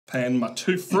Paying my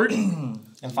 2 fruit. And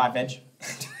 5 veg.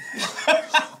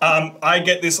 I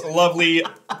get this lovely...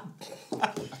 I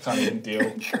can't even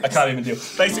deal.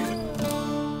 Basically...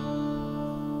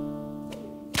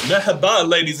 Merhaba,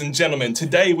 ladies and gentlemen.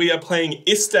 Today we are playing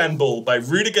Istanbul by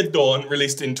Rudiger Dorn,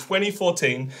 released in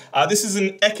 2014. This is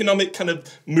an economic kind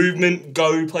of movement,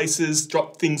 go places,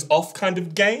 drop things off kind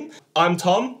of game. I'm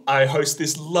Tom. I host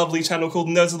this lovely channel called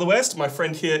Nerds of the West. My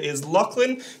friend here is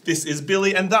Lachlan. This is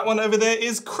Billy, and that one over there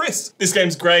is Chris. This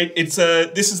game's great. This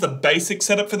is the basic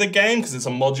setup for the game because it's a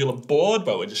modular board,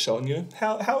 but we're just showing you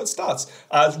how it starts.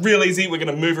 It's real easy. We're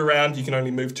going to move around. You can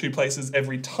only move 2 places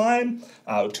every time,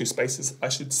 2 spaces, I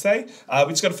should say. We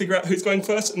just got to figure out who's going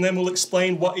first, and then we'll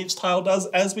explain what each tile does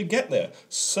as we get there.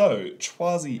 So,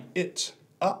 Chwazi it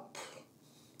up.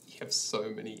 You have so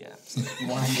many apps.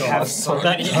 Why you have so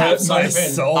many hurts my apps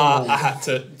soul. I had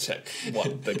to check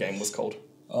what the game was called.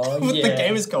 Oh, What yeah. the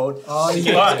game is called? Oh, The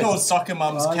yeah. game is called Soccer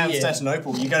Mum's Oh, yeah.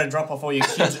 Constantinople. You got to drop off all your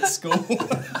kids at school.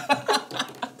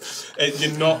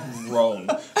 You're not wrong.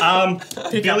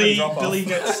 Billy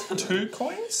gets 2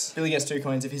 coins. Billy gets 2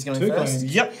 coins if he's going 2 first. coins.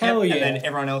 Yep. Hell yeah. And then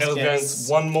everyone else It'll gets...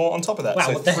 get 1 more on top of that. Wow,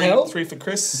 so what the 3, hell? 3 for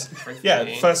Chris. for Yeah,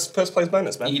 me. first place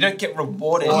bonus, man. You don't get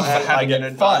rewarded Well, for I having get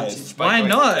an 5. advantage. by Why going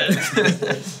not?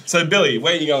 first. So Billy,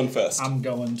 where are you going first? I'm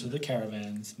going to the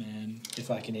caravans, man.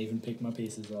 If I can even pick my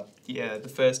pieces up. Yeah, the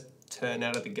first turn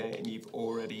out of the game, you've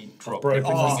already dropped broken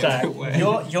everything the stack. away.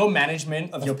 Your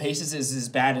management of your pieces is as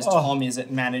bad as Tom is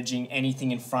at managing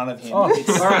anything in front of him. Oh, It's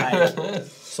like,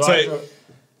 So, So, I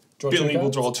draw Billy 2 will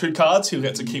cards? draw 2 cards. He'll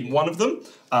get to keep 1 of them,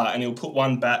 and he'll put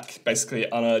 1 back basically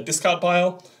on a discard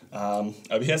pile.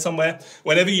 Over here somewhere.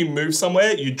 Whenever you move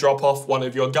somewhere, you drop off 1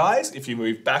 of your guys. If you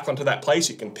move back onto that place,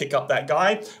 you can pick up that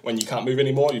guy. When you can't move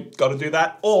anymore, you've got to do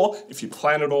that. Or, if you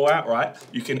plan it all out right,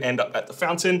 you can end up at the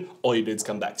fountain. All you dudes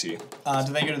come back to you.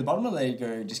 do they go to the bottom or they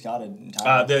go discarded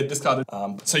entirely? They're discarded.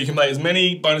 So you can play as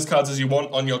many bonus cards as you want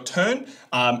on your turn.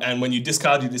 And when you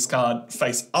discard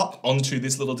face up onto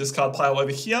this little discard pile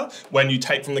over here. When you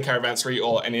take from the caravanserai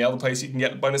or any other place you can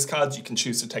get bonus cards, you can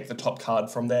choose to take the top card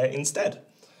from there instead.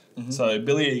 So,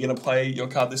 Billy, are you going to play your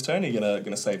card this turn, or are you going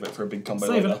to save it for a big combo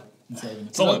Saving later? it. Saving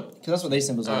it. Solid. Because that's what these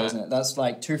symbols are, isn't it? That's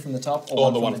like 2 from the top Or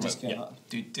or the 1 one from the from it, discard.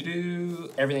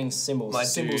 Do-do-do. Everything's symbols. My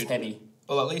Symbols dude. heavy.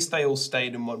 Well, at least they all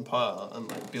stayed in one pile,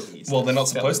 unlike Billy's. Well, they're not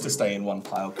supposed to stay in one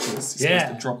pile, Chris. You're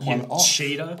supposed to drop one off.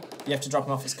 Cheater. You have to drop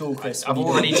them off at school, Chris. I've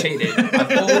already cheated.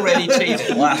 I've already cheated.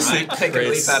 Classic I take a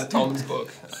Chris. leaf out of Tom's book.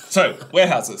 So,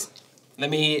 warehouses. Let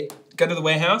me go to the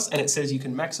warehouse, and it says you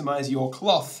can maximize your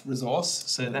cloth resource,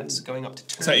 so that's going up to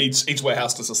 2. So each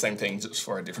warehouse does the same thing, just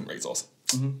for a different resource.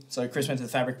 So Chris went to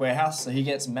the fabric warehouse, so he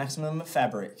gets maximum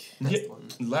fabric. Yep.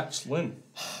 Lachlan.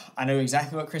 I know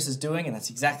exactly what Chris is doing, and that's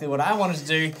exactly what I wanted to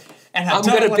do. And I I'm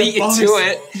don't going to want a beat you bonus. to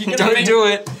it. You're gonna Don't beat- do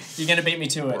it. You're going to beat me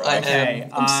to it. I Okay, am.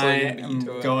 I'm so gonna beat you am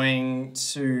to it. going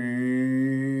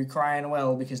to cry in a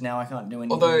well because now I can't do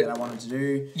anything Although- that I wanted to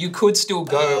do. You could still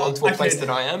go onto a I place could.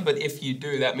 that I am, but if you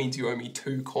do, that means you owe me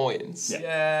 2 coins. Yeah.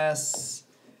 Yes.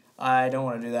 I don't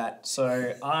want to do that.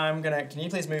 So I'm going to... Can you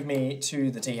please move me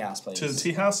to the tea house, please? To the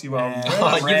tea house, you are. And-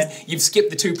 Oh, Red. you've skipped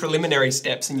the 2 preliminary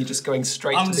steps and you're just going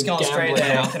straight I'm to just the going straight gambling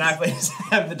there. house. Can I please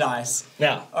have the dice?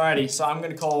 Now, Alrighty, so I'm going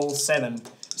to call 7.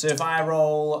 So if I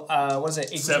roll, what is it?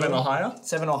 Equal 7 to- or higher.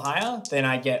 7 or higher, then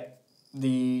I get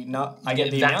the I get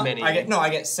get the that amount. many. I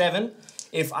get 7.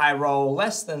 If I roll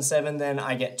less than 7, then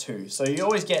I get 2. So you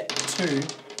always get 2.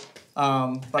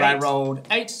 But I 8. rolled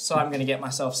 8, so I'm going to get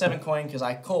myself 7 coin because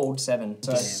I called 7.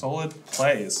 So Solid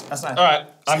plays. that's nice. All right,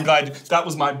 I'm glad that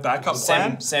was my backup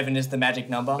plan. 7 is the magic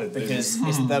number because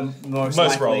it's the most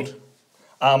Most likely.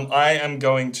 rolled. I am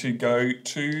going to go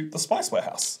to the spice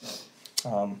warehouse.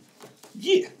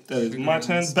 Yeah, my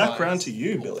turn. Spice. Back round to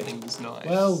you, All Billy. things nice.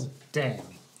 Well, damn.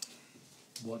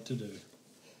 What to do?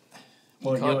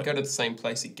 Well, you can't you're- go to the same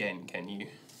place again, can you?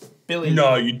 Billy,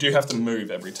 No, you do have to move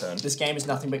every turn. this game is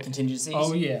nothing but contingencies.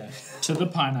 Oh, yeah. To the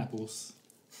pineapples.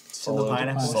 To the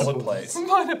pineapple. Solid plays. I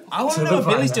want To to know the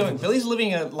what Billy's pineapple. doing. Billy's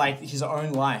living his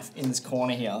own life in this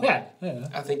corner here. Yeah, yeah.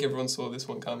 I think everyone saw this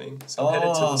one coming. So I'm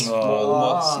headed to the Oh. small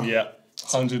box. Yeah,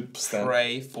 100%.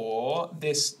 Pray for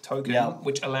this token, Yeah.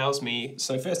 which allows me.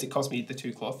 So first, it cost me the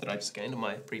 2 cloth that I just gained on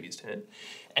my previous turn,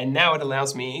 and now it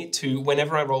allows me to,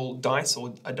 whenever I roll dice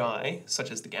or a die, such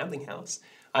as the gambling house,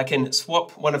 I can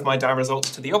swap one of my die results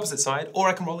to the opposite side, or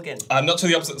I can roll again Not to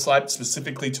the opposite side,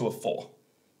 specifically to a 4.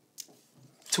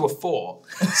 to a 4.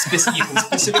 You can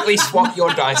specifically swap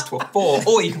your dice to a 4,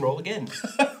 or you can roll again.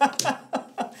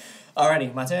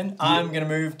 Alrighty, my turn. I'm going to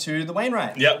move to the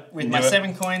Wainwright. Yep, With knew my it.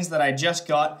 7 coins that I just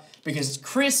got because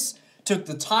Chris took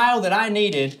the tile that I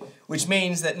needed, which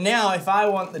means that now if I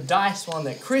want the dice one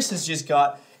that Chris has just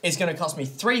got, It's going to cost me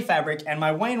 3 fabric, and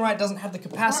my Wainwright doesn't have the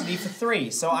capacity for 3,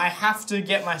 so I have to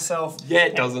get myself Yeah,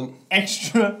 it doesn't.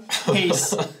 extra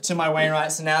piece to my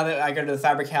Wainwright. So now that I go to the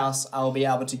fabric house, I'll be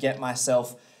able to get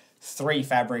myself 3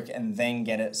 fabric and then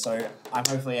get it. So I'm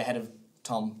hopefully ahead of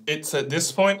Tom. It's at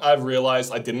this point I've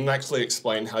realised I didn't actually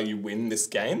explain how you win this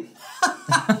game.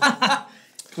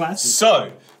 Classic.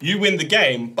 So, you win the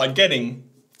game by getting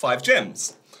 5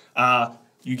 gems.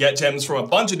 You get gems from a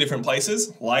bunch of different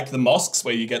places, like the mosques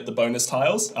where you get the bonus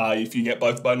tiles. If you get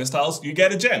both bonus tiles, you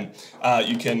get a gem.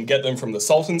 You can get them from the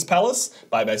Sultan's Palace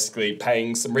by basically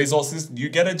paying some resources, you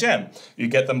get a gem. You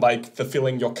get them by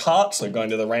fulfilling your cart, so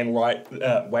going to the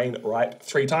Wainwright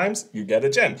 3 times, you get a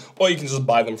gem. Or you can just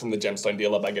buy them from the gemstone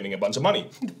dealer by getting a bunch of money.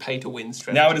 Pay to win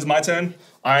strategy. Now it is my turn.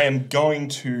 I am going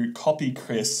to copy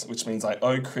Chris, which means I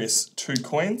owe Chris 2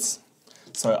 coins.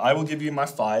 So I will give you my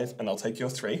 5 and I'll take your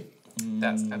 3.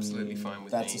 That's absolutely fine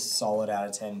with That's me. a solid out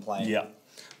of 10 play.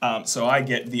 Yeah. So I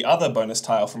get the other bonus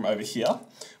tile from over here,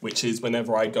 which is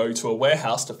whenever I go to a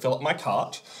warehouse to fill up my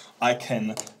cart, I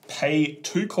can pay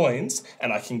 2 coins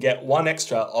and I can get 1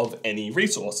 extra of any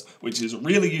resource, which is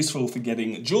really useful for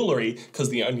getting jewellery, because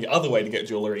the only other way to get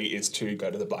jewellery is to go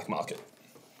to the black market,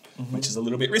 which is a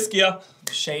little bit riskier.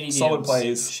 Shady deals. Solid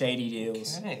plays. Shady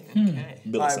deals. Okay, okay.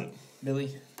 Listen.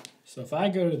 Billy. So if I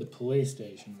go to the police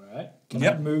station, right? Can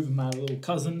Yep. I move my little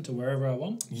cousin to wherever I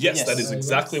want? Yes, Yes. that is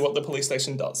exactly what the police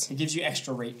station does. It gives you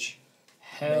extra reach.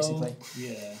 Hell Basically.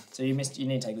 yeah. So you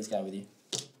need to take this guy with you.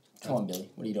 Come on, Billy.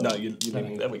 What are you doing? No, you're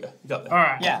leaving. There we go. You got that. All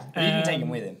right. Yeah, but you can take him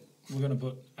with him. We're going to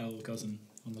put our little cousin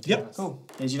on the Yep. terrace. Cool.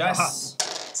 Here's your dice.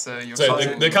 So your So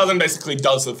cousin... the cousin basically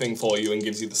does the thing for you and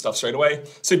gives you the stuff straight away.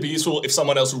 Super useful. If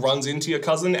someone else runs into your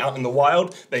cousin out in the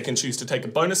wild, they can choose to take a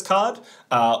bonus card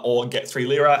or get 3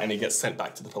 lira and he gets sent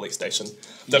back to the police station.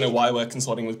 Don't know why we're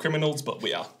consorting with criminals, but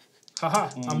we are. Haha.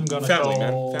 I'm going to Family,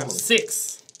 man. call Family.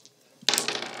 6.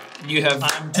 You have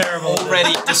I'm terrible.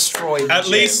 already destroyed the At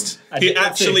gem. least I he did get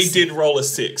actually 6. did roll a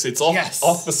 6. It's off, Yes.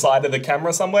 off the side of the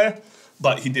camera somewhere,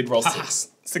 but he did roll 6.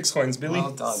 6 coins, Billy.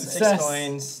 Well done. 6 Success.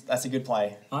 coins. That's a good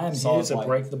play. I am here Solid to play.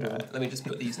 break the board. Let me just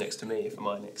put these next to me for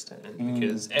my next turn,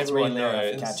 because 3 everyone lira for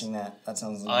knows catching that. That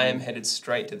sounds. I am headed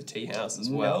straight to the tea house as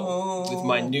well, No. with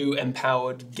my new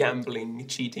empowered gambling,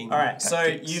 cheating. All right, so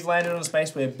tactics. you've landed on a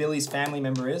space where Billy's family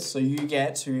member is, so you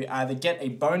get to either get a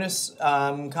bonus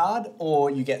card or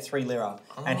you get 3 lira,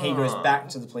 and he goes back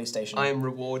to the police station. I am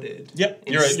rewarded. Yep,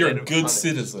 you're a instead of good punished.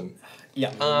 citizen.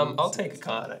 Yeah. I'll take a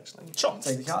card actually. Sure.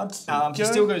 Take the card. He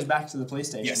still goes back to the police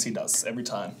station. Yes, he does, every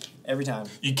time. Every time.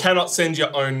 You cannot send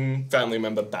your own family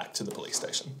member back to the police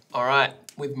station. All right,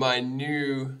 with my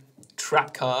new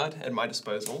trap card at my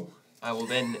disposal, I will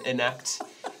then enact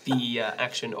the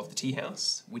action of the tea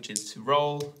house, which is to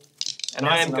roll. And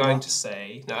I That's am the going number. to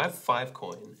say, no, I have 5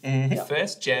 coin. Mm-hmm. The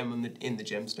first gem in the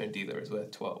gemstone dealer is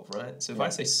worth 12, right? So if I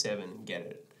say 7 and get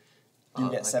it, You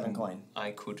get I 7 can- coin.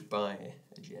 I could buy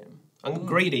a gem. I'm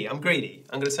greedy. I'm greedy.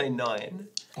 I'm going to say 9.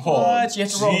 What? You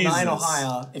have to roll 9 or Jesus.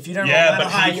 higher. If you don't roll Yeah, 9 or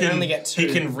but higher, he you can, only get 2.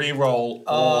 he can re-roll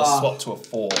or swap to a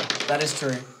 4. That is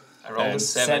true. I rolled a And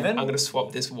 7. 7? I'm going to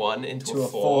swap this 1 into To a a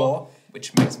 4, 4.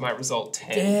 which makes my result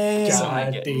 10. Damn. So I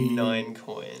get God. 9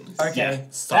 coins. Okay.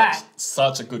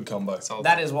 Such a good combo. So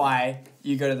That is why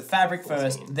you go to the fabric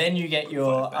first, 14. then you get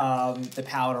your the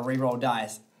power to re-roll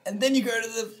dice, and then you go to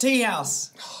the tea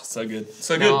house. So good.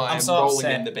 So now good. I'm so rolling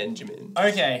upset. in the Benjamin.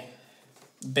 Okay,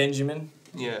 Benjamin.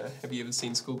 Yeah, have you ever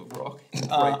seen School of Rock? Great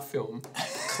Uh, film.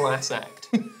 Class act.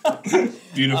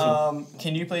 Beautiful.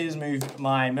 Can you please move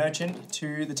my merchant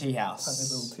to the tea Little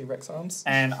house? T-Rex arms.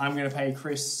 And I'm going to pay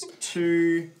Chris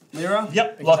 2 lira.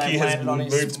 Yep, because Lockie I've has landed on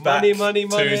his moved back money.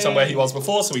 to somewhere he was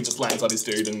before, so he just lands on his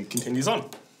dude and continues on.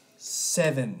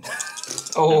 7.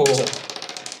 Oh,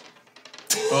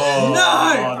 Oh,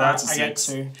 No! that's a I get 6.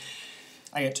 2.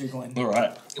 I get 2 coin. All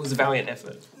right, it was a valiant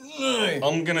effort.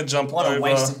 I'm gonna jump What over. a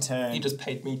wasted turn. You just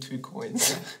paid me 2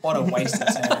 coins. What a wasted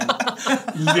turn.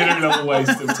 Literal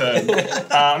waste of turn.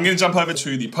 I'm gonna jump over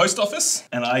to the post office,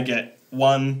 and I get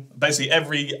basically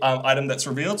every item that's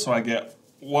revealed. So I get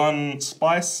 1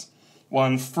 spice,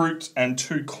 1 fruit, and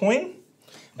 2 coin.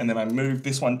 And then I move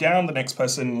this one down. The next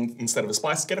person, instead of a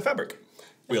spice, get a fabric.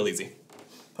 Real easy.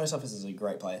 Post office is a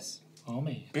great place. Oh,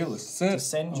 me. Bill, To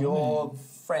send your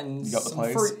friends You got the some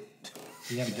place? fruit.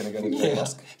 Yeah, You're gonna go to the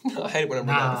desk. I hate when I run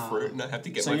out Nah. of fruit and I have to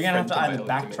get So my you're going to have friend to either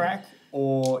mail it to me. backtrack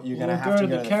or you're going to We'll have to go go to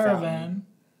the fountain. caravan.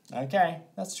 Okay,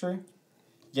 that's true.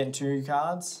 Getting 2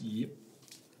 cards. Yep.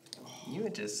 You are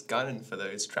just gunning for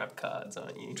those trap cards,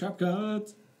 aren't you? Trap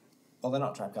cards. Well, they're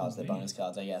not trap cards, they're bonus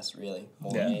cards, I guess, really.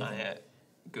 More Yeah. than I anything.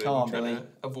 Good. Come on, I'm trying Billy. to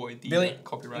avoid the Billy,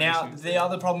 copyright now issues. the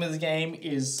other problem with this game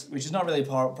is, which is not really a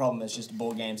problem, it's just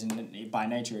board games by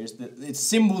nature, is that it's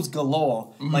symbols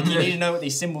galore. Like you need to know what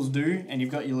these symbols do, and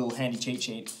you've got your little handy cheat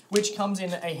sheet, which comes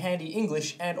in a handy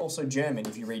English and also German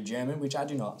if you read German, which I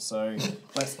do not. So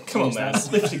let's Come on, use man.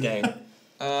 that. Lift your game.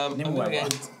 I'm going to Nimue.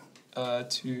 go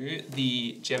to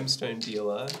the gemstone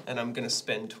dealer, and I'm going to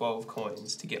spend 12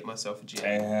 coins to get myself a gem.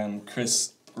 And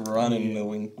Chris running the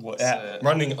wing, So-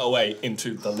 running away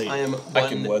into the lead. I am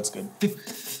Making one- words good.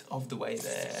 Fifth of the way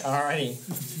there. Alrighty.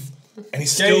 And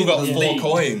he's still got the 4 lead.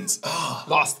 coins.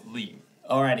 Lost the lead.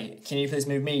 Alrighty. Can you please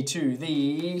move me to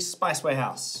the Spice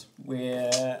Warehouse,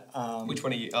 where Which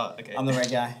one are you? Oh, okay. I'm the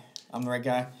red guy. I'm the red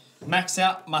guy. Max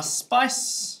out my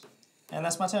spice, and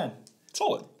that's my turn.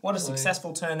 Solid. What a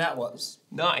successful turn that was.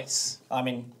 Nice. I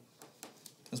mean,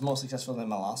 it was more successful than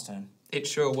my last turn. It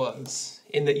sure was.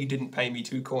 In that you didn't pay me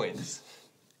 2 coins.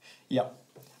 Yep.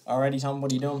 Alrighty, Tom,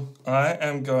 what are you doing? I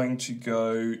am going to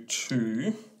go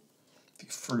to the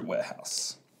fruit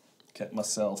warehouse. Get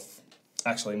myself...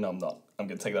 Actually, no, I'm not. I'm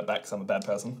going to take that back because I'm a bad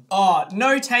person. Oh,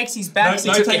 no takesies backsies.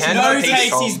 No takesies, no backsies.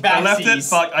 takesies I backsies. I left it,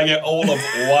 fuck, I get all of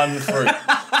 1 fruit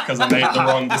because I made the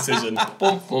wrong decision.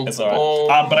 It's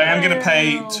alright. But I am going to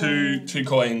pay two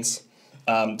coins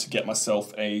to get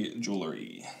myself a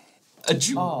jewellery. A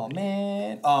jewel. Oh,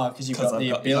 man. Oh, because you've got I've the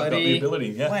got the ability. ability,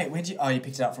 yeah. Wait, where'd you... Oh, you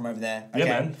picked it up from over there. Yeah, Okay.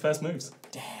 man. First moves.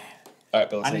 Damn. Alright,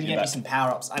 Bill, I need to you get me back. some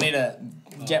power-ups. I need to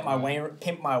get my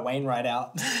pimp my Wainwright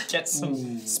out. Get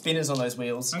some spinners on those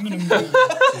wheels. I'm going to move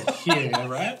to here,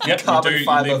 right? Yep, Carbon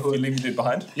fibre you hood. leave your dude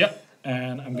behind. Yep.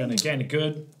 And I'm going to gain a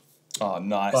good, Oh,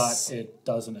 nice. but it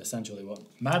doesn't essentially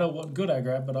matter what good I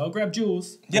grab, but I'll grab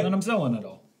jewels, Yep. and then I'm selling it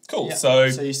all. Cool. Yeah. So,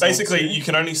 So you sell basically, 2? you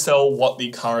can only sell what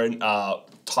the current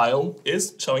tile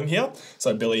is showing here.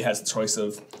 So Billy has the choice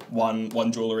of one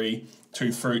jewellery,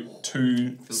 2 fruit,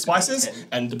 2 spices, 10.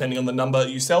 and depending on the number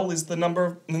you sell is the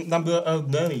number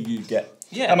of money you get.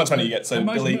 Yeah. How much money you get? So How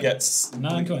much Billy money? gets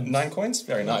 9 coins. 9 coins.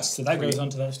 Very nice. So that goes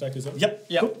onto that stack as well. Yep.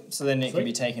 Yep. Cool. So then it can Sweet.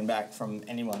 be taken back from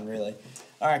anyone, really.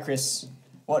 All right, Chris.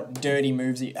 What dirty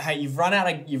moves? Hey, you've run out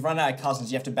of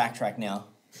cousins. You have to backtrack now.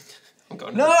 I'm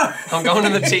going No. I'm going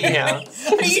to the tea house.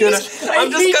 I'm you just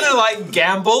just- gonna like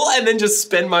gamble and then just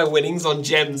spend my winnings on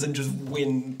gems and just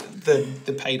win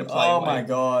the pay to play. Oh way. my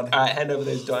god. Alright, hand over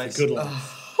those dice. Good luck.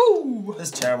 Woo. That's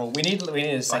terrible. We need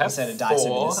a I second have set of dice 4.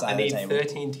 over this I side of need the table.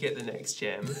 13 to get the next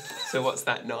gem. So what's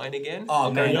that, 9 again? Oh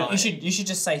I'll go man, 9. you should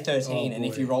just say 13, Oh, and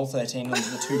if boy. you roll 13 on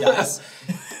the 2 dice,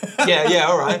 Yeah,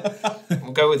 alright.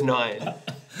 We'll go with 9.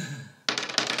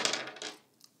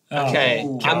 Okay,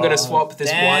 Oh, I'm gonna swap this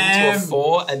 1 to damn. a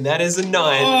 4, and that is a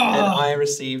 9, and I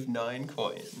receive 9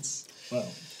 coins. Well,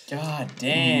 god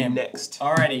damn. Next.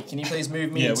 Alrighty, can you please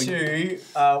move me Yeah, to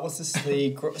what's this?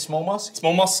 The small mosque.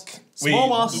 Small mosque. Small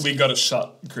mosque. We got to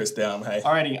shut Chris down, hey.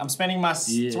 Alrighty, I'm spending my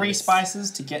 3 Yes.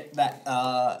 spices to get that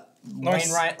Nice.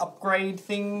 Wainwright upgrade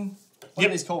thing. What Yep.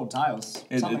 are these called? Tiles.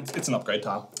 Something. It's an upgrade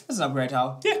tile. This is an upgrade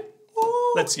tile. Yeah. Woo.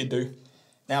 Lets you do.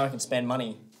 Now I can spend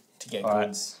money to get Alright.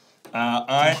 goods.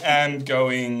 I am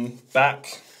going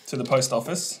back to the post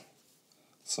office.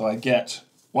 So I get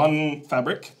 1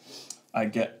 fabric. I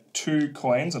get 2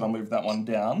 coins, and I'll move that one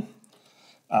down.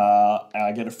 And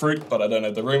I get a fruit, but I don't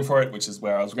have the room for it, which is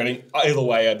where I was getting. Either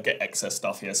way, I'd get excess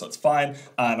stuff here, so it's fine.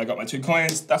 And I got my 2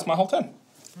 coins. That's my whole turn.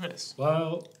 Nice.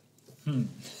 well,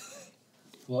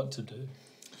 what to do?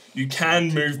 You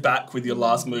can move back with your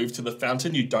last move to the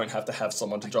fountain. You don't have to have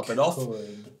someone to drop it off.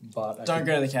 Could, but I Don't could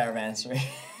go to the caravanserai.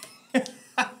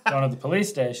 go to the police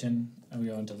station, and we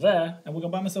go into there, and we're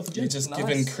going to buy myself a You're gem. just Nice.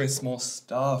 giving Chris more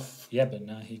stuff. Yeah, but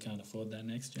now he can't afford that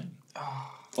next gem.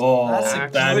 Oh, That's a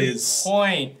that good is.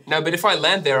 point. No, but if I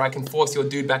land there, I can force your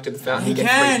dude back to the fountain. He get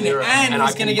can, free lira, and I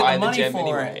he's can gonna get buy the money gem for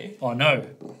anyway. Oh, no.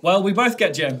 Well, we both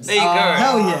get gems. There you go.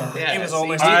 hell Yeah, It was see,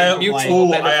 almost I, mutual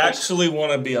I benefit. actually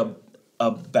want to be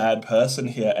a bad person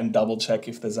here and double check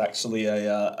if there's actually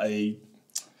a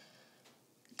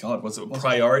God, was it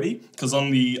priority? Because on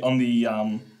the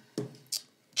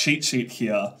cheat sheet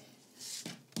here,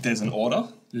 there's an order,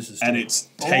 This is and true. it's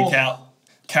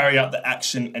carry out the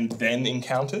action, and then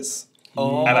encounters.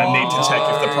 Oh. And I need to check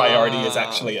if the priority is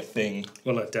actually a thing.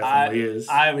 Well, it definitely is.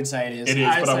 I would say it is. It is,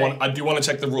 I'd but say- I do want to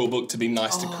check the rule book to be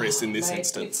nice to Chris in this Mate,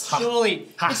 instance. Surely,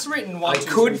 it's written 1, I 2,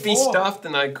 could 3, be 4. stuffed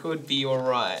and I could be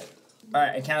alright.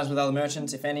 Alright, encounters with other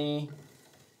merchants, if any.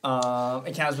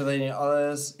 Encounters with any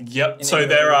others. Yep. So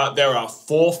there are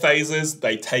 4 phases.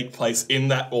 They take place in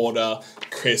that order.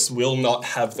 Chris will not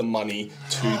have the money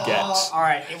to get. All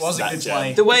right, it was a that good gem.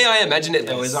 play. The way I imagine it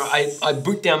though is I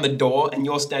boot down the door and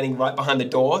you're standing right behind the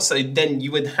door, so then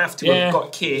you would have to have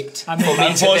got kicked for me to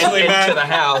then unfortunately, enter man, the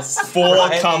house. 4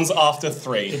 right? comes after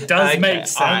 3. It does Okay, make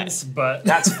sense, but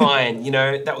That's fine. You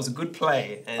know, that was a good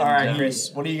play. And, All right,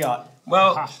 Chris, what do you got?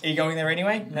 Well, Are you going there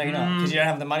anyway? No, you're not, because you don't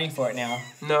have the money for it now.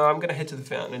 no, I'm gonna head to the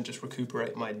fountain and just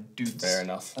recuperate my dudes. Fair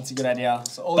enough. That's a good idea.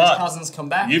 So all But his cousins come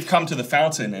back. You've come to the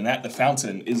fountain, and at the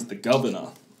fountain is the governor.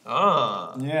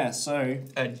 Ah, Yeah, so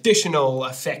additional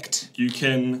effect. You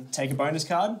can, take a bonus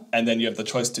card. and then you have the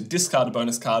choice to discard a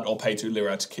bonus card or pay 2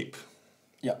 lira to keep.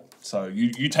 Yep. So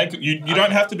you take you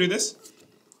don't have to do this,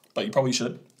 but you probably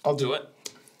should. I'll do it.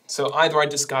 So either I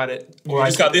discard it, or You I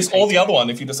discard this pay or the two. other one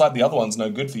if you decide the other one's no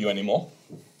good for you anymore.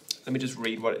 Let me just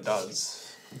read what it does.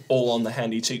 All on the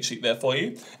handy cheat sheet there for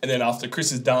you. And then after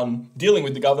Chris is done dealing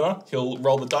with the governor, he'll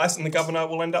roll the dice and the governor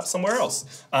will end up somewhere else.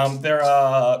 There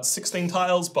are 16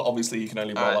 tiles, but obviously you can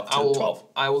only roll Alright, up to 12.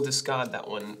 I will discard that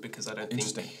one because I don't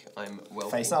Interesting. think I'm well.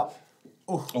 Face up.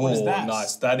 Oh, what is Oh, that?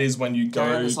 nice. That is when you Go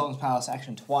to go the Sultan's Palace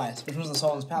action twice. Which one's the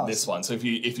Sultan's Palace? this one. So if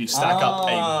you stack up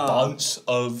a bunch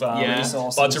of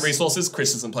resources,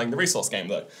 Chris isn't playing the resource game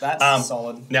though. That's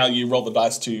solid. Now you roll the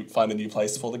dice to find a new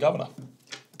place for the governor.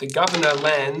 The governor This is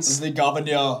lands the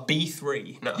governor.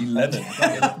 B3. No. 11.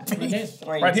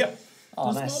 right here.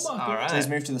 Oh, nice. small market. All Please right.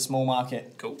 move to the small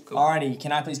market. Cool. Alrighty,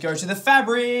 can I please go to the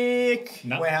fabric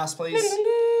warehouse, please?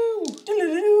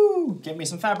 Get me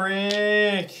some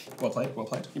fabric. Well played, well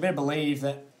played. You better believe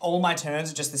that all my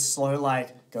turns are just this slow,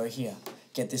 like, go here,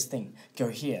 get this thing, go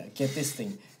here, get this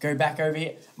thing, go back over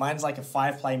here. Mine's like a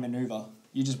 5-play maneuver.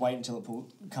 You just wait until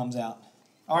it comes out.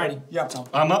 Alrighty, you're up, Tom.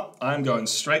 I'm up. I'm going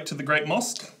straight to the Great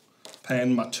Mosque,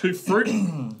 paying my 2 fruit.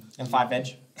 And 5 veg.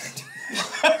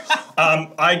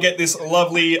 I get this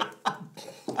lovely...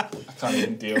 I can't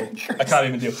even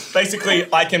deal. Basically,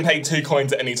 I can pay 2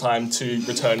 coins at any time to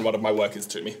return one of my workers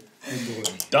to me.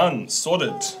 Done.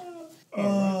 Sorted.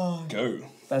 Go.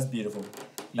 That's beautiful.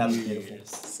 That's beautiful.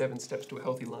 7 steps to a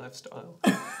healthy lifestyle.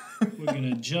 we're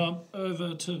gonna jump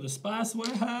over to the spice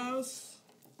warehouse.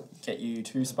 Get you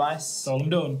 2 spice. That's all I'm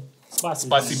doing.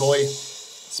 Spicy boy.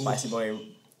 Spicy boy.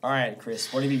 Alright,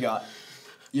 Chris, what have you got?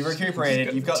 You've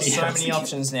recuperated. You've got so Yes. many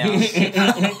options now.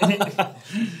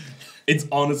 It's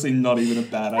honestly not even a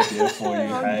bad idea for you,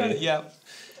 hey? Yep.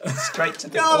 Straight to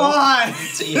the Come on!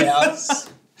 tea house.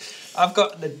 I've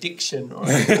got an addiction. Right?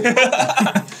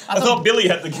 I thought Billy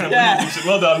had the camera.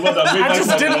 Well done, well done. I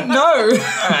just didn't know.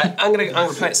 Alright, I'm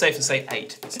gonna play it safe and say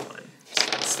 8 this time.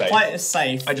 Stay. Play it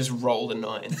safe. I just rolled a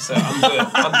 9, so I'm good.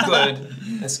 I'm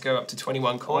good. Let's go up to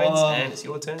 21 coins, and it's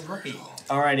your turn, Rocky.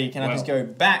 Alrighty, can I just go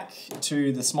back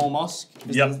to the small mosque?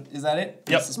 Yep. Is that it? Yep.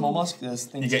 That's the small mosque. There's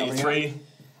things You get your covering up. 3.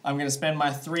 I'm gonna spend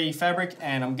my 3 fabric,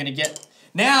 and I'm gonna get.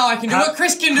 Now I can do what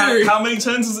Chris can do. How many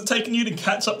turns has it taken you to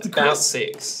catch up to About Chris?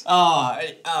 6.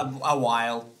 A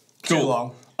while. Too Cool.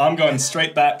 long. I'm going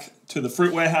straight back to the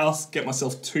fruit warehouse, get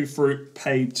myself 2 fruit,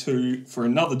 pay 2 for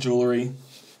another jewellery.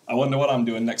 I wonder what I'm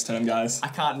doing next turn, guys. I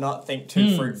can't not think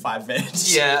 2 fruit, 5 veg.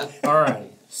 Yeah. Alrighty.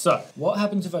 So, what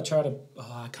happens if I try to...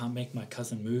 Oh, I can't make my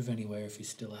cousin move anywhere if he's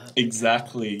still out.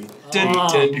 Exactly. Dun, Oh.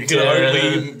 dun, You can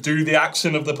only do the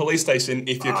action of the police station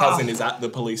if your cousin is at the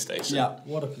police station. Yeah.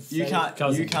 What a pathetic You can't.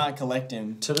 cousin. You can't collect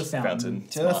him To the fountain. Fountain.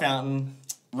 to the fountain.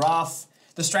 Rough.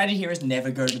 The strategy here is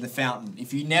never go to the fountain.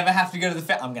 If you never have to go to the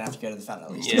fountain, I'm gonna have to go to the fountain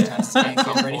at least 2 times to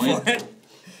get ready for it.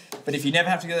 But if you never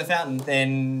have to go to the fountain,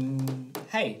 then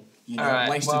hey, you don't Alright,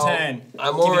 waste well, a turn. I'm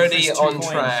Give me already first 2 on coins.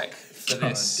 track for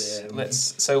this. damn.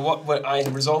 So what I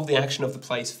resolved the action of the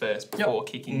place first before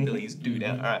kicking Billy's dude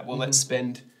out. Alright, well let's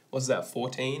spend, what's that,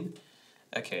 14?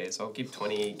 Okay, so I'll give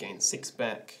 20, gain 6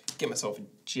 back, get myself a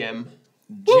gem.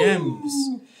 Gems.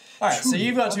 Alright, so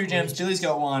you've got 2 gems, Billy's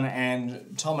got 1,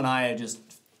 and Tom and I are just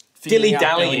figuring out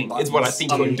Dilly-dallying belly is what I buttons.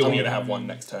 think I'm you're going doing. to have 1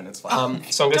 next turn, it's fine.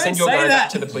 So I'm going to Don't send your say guy that. back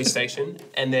to the police station,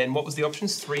 and then what was the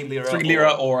options? 3 lira. 3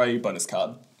 lira or a bonus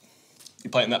card. You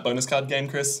playing that bonus card game,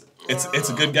 Chris? It's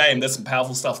a good game. There's some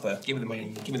powerful stuff there. Give me the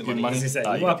money. Give me the Good money. money. As you say,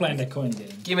 Ah, you you are got playing the coin game.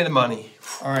 Give me the money.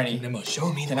 Alrighty.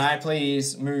 Show me the Can I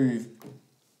please move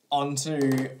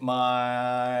onto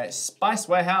my spice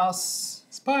warehouse?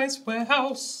 Spice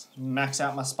warehouse. Max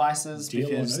out my spices Deal or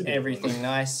because no deal? everything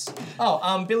nice.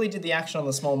 Oh, Billy did the action on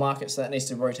the small market, so that needs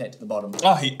to rotate to the bottom.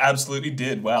 Oh, he absolutely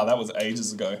did. Wow, that was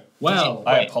ages ago. Well,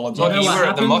 I Wait, apologize. Well, You know you what were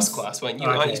at the happens? Moss class, weren't you?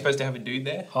 Aren't Okay. you supposed to have a dude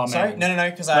there? oh, Sorry? man. No,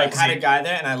 because I Like, had see- a guy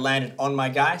there and I landed on my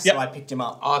guy, so Yep. I picked him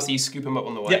up. Oh, so you scoop him up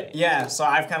on the way. Yep. Yeah, so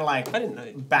I've kind of like I didn't know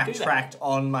you could do backtracked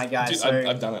on my guy, Dude, so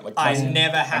I've done it like I twice.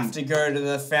 never have to go to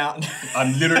the fountain.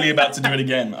 I'm literally about to do it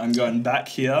again. I'm going back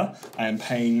here. I am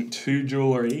paying 2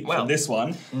 jewelry Wow. for this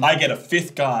one. I get a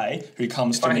 5th guy who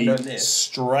comes If to I had me known this.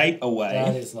 straight That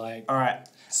away. is like. All right.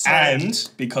 So, And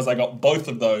because I got both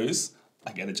of those,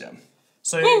 I get a gem.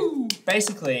 so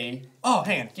basically, oh,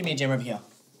 hang on, give me a gem over here.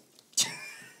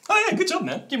 Oh yeah, good job,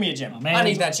 man. Give me a gem. man. I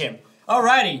need that gem.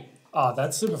 Alrighty. Oh,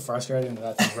 that's super frustrating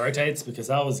that thing rotates because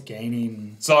I was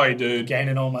gaining Sorry, dude.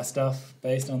 all my stuff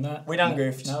based on that. We done No,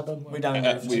 goofed. No, it doesn't work. We done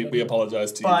goofed. We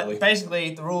apologise to you, But Billy.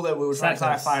 basically, the rule that we were trying to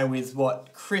Sacrifice. clarify with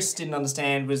what Chris didn't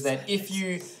understand was that if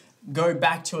you go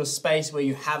back to a space where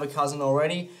you have a cousin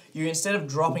already, you instead of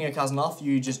dropping a cousin off,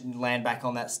 you just land back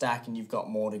on that stack and you've got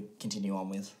more to continue on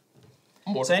with.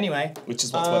 More So anyway, Which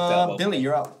is what's worked out well. Billy,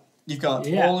 you're up. You've got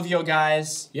Yeah. all of your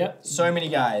guys. Yep. So many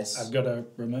guys. I've got to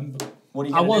remember. What are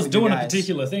you I gonna do was with your doing a guys?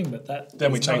 particular thing, but that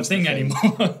Then we is not a changed the thing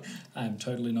thing. anymore. I am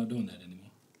totally not doing that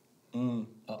anymore.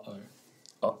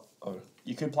 Oh.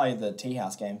 You could play the tea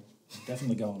house game.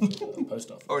 Definitely going to the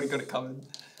post office. Already got it covered.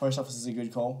 Post office is a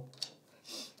good call.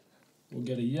 We'll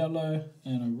get a yellow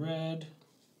and a red.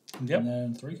 Yep. And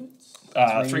then 3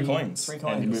 coins. 3 coins. 3 And you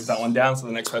coins. move that one down, so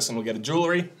the next person will get a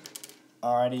jewelry.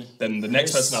 Alrighty. Then the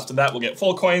next Chris. person after that will get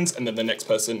 4 coins, and then the next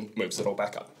person moves it all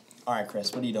back up. Alright,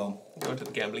 Chris, what are you doing? Go to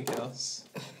the gambling house.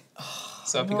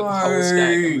 So I pick up the whole stack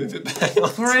and move it back on.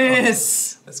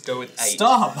 Chris! Let's go with 8.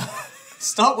 Stop!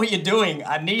 Stop what you're doing.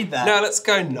 I need that. No, let's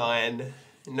go 9.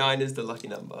 9 is the lucky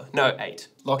number. No, 8.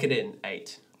 Lock it in.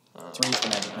 8. 3's the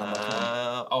magic number. Come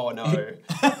on. Oh no.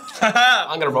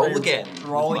 I'm gonna roll again.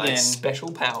 Roll with my again.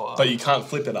 special power. But you can't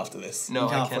flip it after this. no, You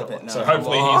can't I cannot. flip it, no. So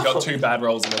hopefully he's got 2 bad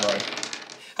rolls in a row.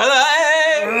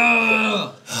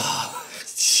 Hello!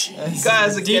 You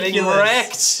guys are getting ridiculous.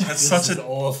 wrecked. That's such This is an...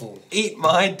 awful. Eat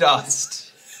my dust.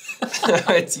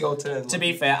 It's your turn. To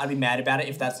be fair, I'd be mad about it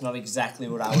if that's not exactly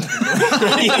what I would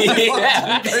be doing.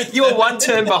 Yeah. You were 1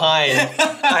 turn behind.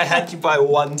 I had you by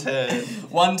 1 turn.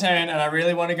 1 turn, and I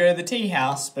really want to go to the tea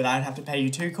house, but I'd have to pay you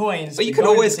 2 coins. But you to could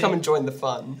go to always the come tea- and join the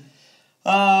fun.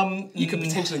 You could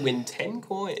potentially win 10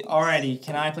 coins. Alrighty,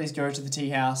 can I please go to the tea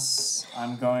house?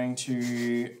 I'm going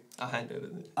to I'll hand over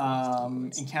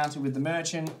the... encounter with the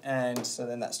merchant, and so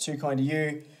then that's 2 coin to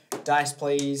you. Dice,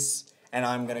 please, and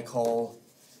I'm going to call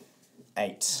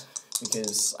 8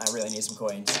 because I really need some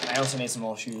coins. I also need some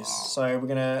more shoes, so we're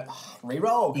going to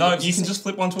re-roll. No, you can just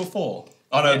flip 1 to a 4.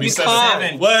 Oh no, it'd be You 7.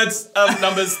 can't. Words,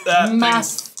 numbers,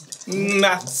 Math.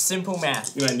 Math. Simple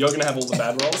math. Man, you're gonna have all the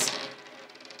bad rolls.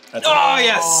 That's Oh, Oh,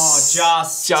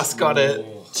 yes! just got it.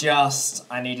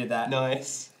 I needed that.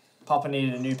 Nice. Papa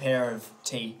needed a new pair of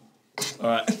tea.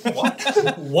 Alright.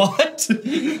 What?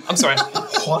 I'm sorry.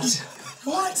 What?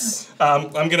 What?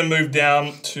 I'm gonna move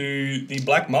down to the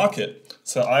black market.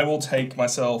 So I will take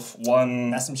myself 1...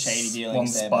 That's some shady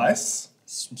dealings 1 there, spice.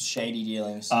 Some shady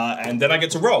dealings. And then I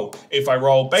get to roll. If I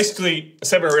roll basically a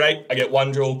 7 or an 8, I get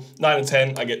 1 jewel. 9 and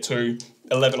 10, I get 2.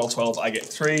 11 or 12, I get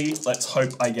 3. Let's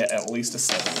hope I get at least a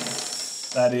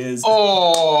 7. That is...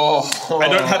 Oh! I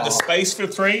don't have the space for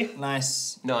 3.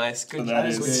 Nice. Nice. Good, That good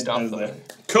is good. stuff, That is though. there.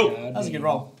 Cool. That was a good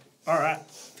roll. Alright.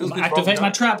 Feels good Activate rolling my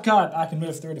dice. trap card. I can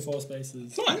move 3 to 4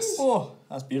 spaces. Nice. Oh,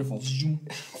 that's beautiful.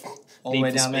 All the Need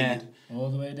way for down there. speed. All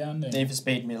the way down there. Need for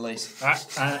speed, Middle East.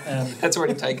 That's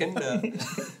already taken.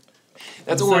 That's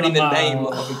Instead already of the my- name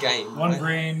of a game. 1 right?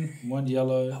 green, 1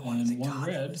 yellow, and 1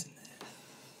 red.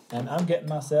 And I'm getting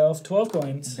myself 12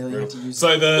 coins. Billy had to use So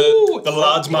Ooh, the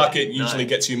large market nice. usually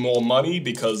gets you more money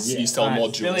because you sell Alright, more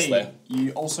jewels Billy, there.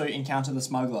 you also encounter the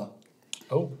smuggler.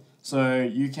 Oh. So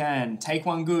you can take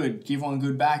 1 good, give 1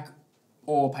 good back,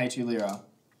 or pay 2 lira.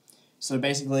 So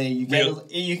basically, you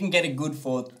can get a good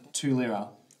for 2 lira.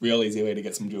 Real easy way to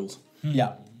get some jewels.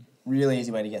 Yeah, really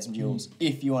easy way to get some jewels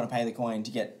if you want to pay the coin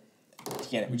to get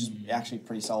it, which is actually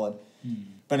pretty solid.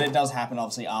 But it does happen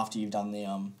obviously after you've done the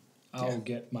I'll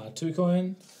get my 2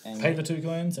 coins, And- pay the 2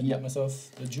 coins, and Yep. get myself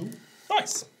a jewel.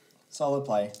 Nice. solid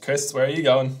play. Chris, where are you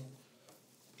going?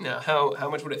 Now, how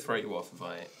much would it throw you off if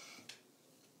I...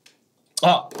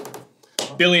 Ah,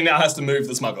 Billy now has to move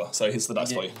the smuggler, so here's the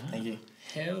dice for you. Thank you.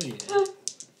 Hell yeah.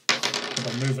 If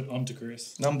I move it onto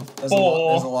Chris. Number There's a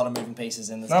lot 4. of moving pieces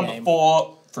in this Number game.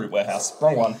 4, fruit warehouse.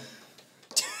 Wrong one.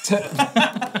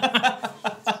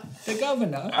 The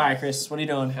governor. All right, Chris, what are you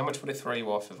doing? How much would it throw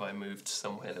you off if I moved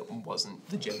somewhere that wasn't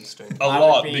the gemstone? A I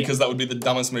lot, would be- because that would be the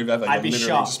dumbest move ever. I'd You're be literally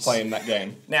shocked. just playing that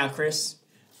game. Now, Chris.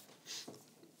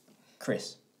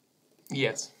 Chris,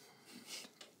 Yes.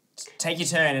 take your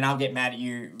turn, and I'll get mad at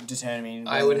you determining.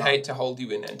 I whether would or not- hate to hold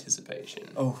you in anticipation.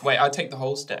 Oh. Wait, I'd take the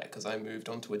whole stack because I moved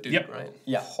onto a duke, Yep. right?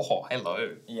 Yeah. Oh,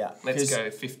 hello. Yeah. Let's 'cause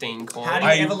go 15 coins. How do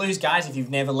you I- ever lose guys if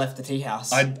you've never left the tea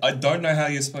house? I don't know how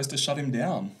you're supposed to shut him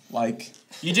down. Like,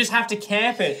 You just have to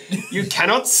camp it. You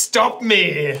cannot stop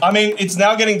me! I mean, it's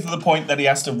now getting to the point that he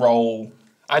has to roll.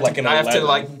 I Like an have to 11.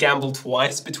 like gamble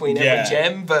twice between Yeah. every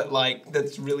gem, but like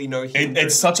that's really no hindrance.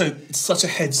 It's such a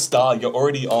head start. You're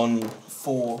already on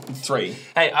 4. 3.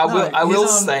 Hey, I will he's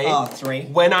on, say 3.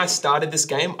 when I started this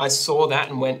game, I saw that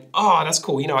and went, "Oh, that's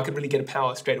cool. You know, I could really get a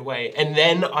power straight away." And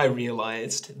then I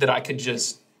realized that I could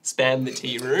just spam the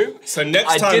tea room. So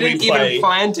next I time we didn't play, even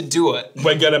plan to do it.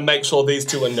 we're gonna make sure these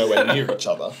two are nowhere near each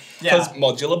other. Because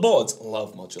modular boards,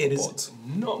 love modular It boards. is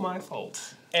not my fault.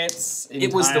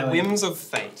 It was the whims of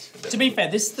fate. To be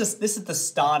fair, this is the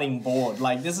starting board.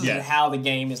 Like this is Yeah. how the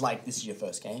game is. Like this is your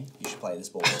first game. You should play this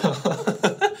board.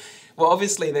 Well,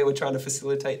 obviously they were trying to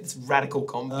facilitate this radical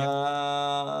combat.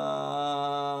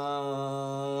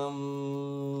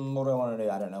 What do I want to do?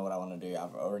 I don't know what I want to do.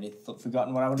 I've already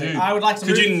forgotten what I would do. Dude, I would like to.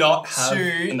 Could move you not have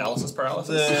to analysis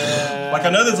paralysis? the- Like, I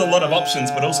know there's a lot of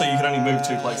options, but also you can only move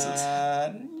 2 places.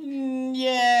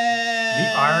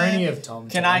 Yeah. The irony of Tom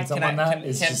Can I? telling Can someone I? that Can,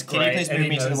 is can, just can great. you please and move he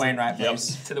me to the knows it. Wainwright, Yep.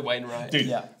 please? To the Wainwright. Dude,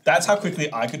 Yeah. that's how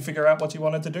quickly I could figure out what you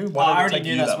wanted to do. Why I did it already take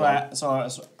knew you that's that what. long?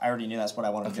 I already knew that's what I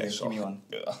wanted to Okay, do. sure. Give me one,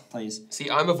 Yeah. please. See,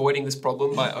 I'm avoiding this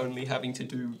problem by only having to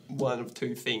do one of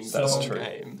 2 things That's the whole true.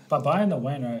 game. By buying the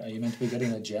Wainwright, are you meant to be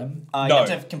getting a gem? You No.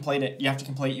 have to complete it. You have to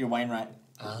complete your Wainwright.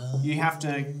 You have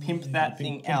to pimp that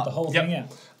thing Pimp out. the whole Yep. thing out.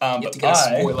 You have But to get a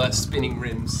I, spoiler, spinning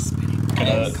rims,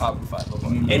 and carbon fiber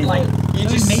body. And like you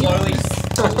just me? slowly.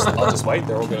 I'll just wait.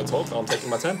 They're all going to talk. I'm taking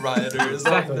my turn. Riders of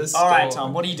Exactly. the All right, storm.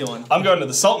 Tom. What are you doing? I'm going to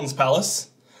the Sultan's Palace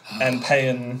and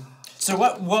paying. So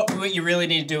what you really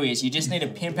need to do is you just need to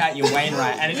pimp out your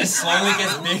Wainwright, and it just slowly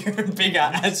gets bigger and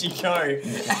bigger as you go.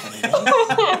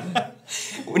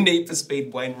 Need for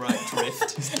Speed Wainwright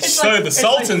drift. So like- the it's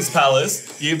Sultan's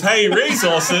Palace, you pay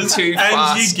resources Too and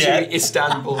fast you get to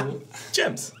Istanbul.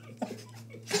 gems.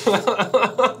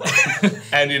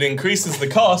 And it increases the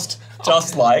cost,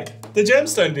 just like the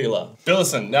gemstone dealer.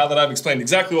 Billison, now that I've explained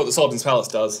exactly what the Sultan's Palace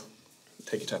does,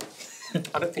 take your turn.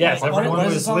 I don't think Yes, I everyone What does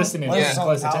was the song- listening What with does the song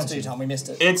close Palace do, attention. Tom? We missed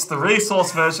it. It's the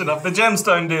resource version of the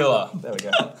gemstone dealer. There we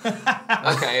go.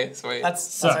 Okay, sweet.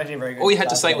 That's actually very good. All you had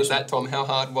to say was that, Tom. How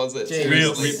hard was it?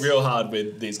 Jeez. Real hard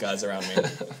with these guys around me.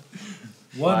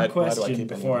 One Why do I question keep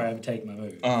before anyone? I take my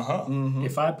move. Uh-huh.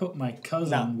 If I put my cousin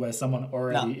No. where someone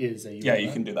already No. is, are you Yeah, you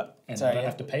allowed? can do that. And Sorry, I don't yeah.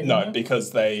 have to pay them. No, now?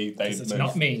 because they 'Cause it's move.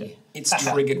 not me. It's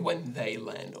triggered when they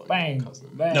land on Bang, your cousin.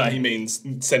 bang. No, he means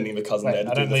sending the cousin Wait, there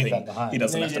to I do don't the leave thing. that behind. He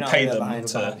doesn't No, have you to do not pay leave that them behind.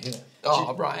 to. Here.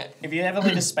 Oh, right. If you ever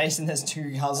leave a space and there's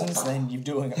 2 cousins, then you're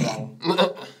doing it wrong.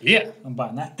 Yeah, I'm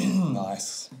buying that.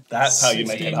 Nice. That's how you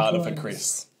make it 16 harder for coins.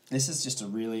 Chris. This is just a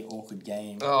really awkward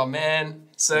game. Oh, man.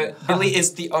 So, Billy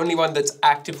is the only one that's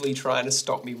actively trying to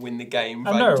stop me win the game.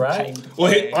 I by know, right? paying to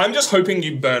Well, play. I'm just hoping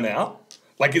you burn out.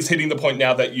 Like, it's hitting the point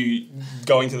now that you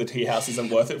going to the tea house isn't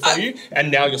worth it for you,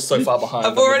 and now you're so far behind.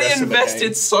 I've on the already rest of the invested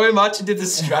game. so much into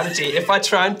this strategy. If I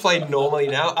try and play normally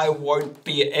now, I won't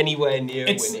be anywhere near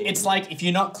winning. It's like if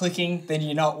you're not clicking, then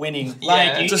you're not winning. Yeah,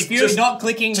 Like just- if you're just- not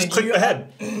clicking, Just then click you the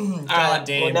head. God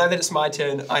damn. Well, now that it's my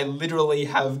turn, I literally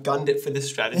have gunned it for this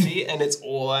strategy, and it's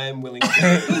all I am willing to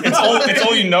do. It's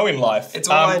all you know in life. It's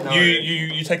all I know.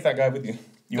 You take that guy with you.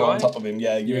 You Do were I? on top of him.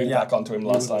 Yeah, you moved Yeah. back onto him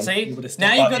last time. See, You would've now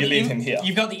stuck- you've But got you the leave him here.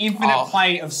 You've got the infinite Oh.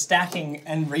 play of stacking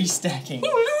and restacking.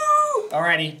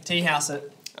 Alrighty, tea house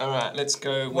it. All right, let's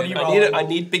go. What are you I rolling?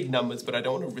 need big numbers, but I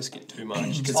don't want to risk it too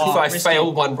much because Oh, if I risk fail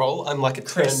it. one roll, I'm like a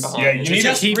turn Chris. behind. Yeah, you need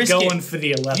Just to. Keep risk going it. for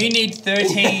the 11. You need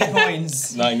 13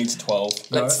 coins. No, you need to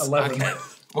 12. No, Let's- 11. Okay,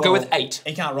 we'll go with 8.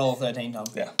 He can't roll 13, Tom.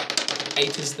 Yeah.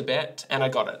 8 is the bet, and I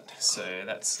got it. So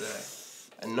that's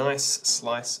a nice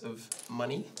slice of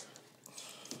money.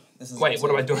 This is Wait, what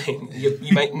am I doing?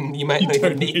 You might not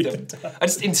even need them. I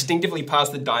just instinctively pass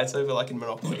the dice over like in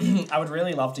Monopoly. I would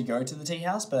really love to go to the tea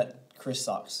house, but Chris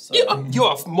sucks. So. You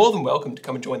are more than welcome to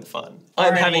come and join the fun.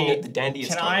 I'm Alrighty, having the dandiest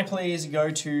Can time. I please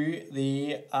go to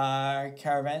the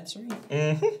caravansary?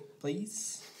 Mm-hmm.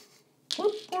 Please.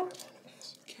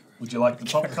 Would you like the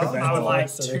top card? I would like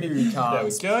Caravansary. 2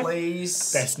 cards, There we go.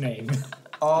 please. Best name.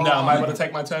 Oh, Now, am I able to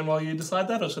take my turn while you decide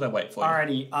that, or should I wait for you?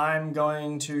 Alrighty, I'm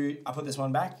going to. I put this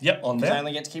one back. Yep, on Because I there.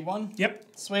 only get to keep one. Yep.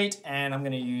 Sweet, and I'm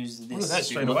going to use this. does that do?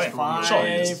 Straight away. Five Sure,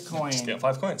 you just coins. get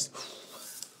 5 coins.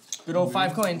 Good old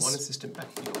 5 coins. One assistant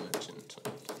back to your merchant.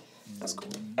 That's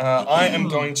cool. I am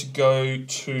going to go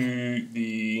to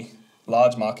the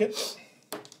large market,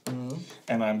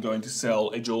 and I'm going to sell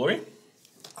a jewelry,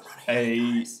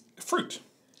 a fruit.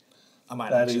 I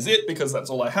might That actually. is it, because that's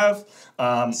all I have,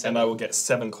 and I will get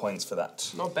 7 coins for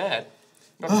that. Not bad.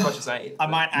 Not as much as 8. I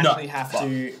might actually have fuck.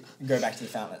 to go back to the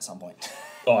fountain at some point.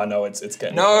 Oh, I know, it's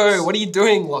getting No, close. what are you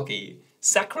doing, Lockie?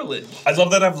 Sacrilege. I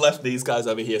love that I've left these guys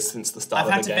over here since the start I've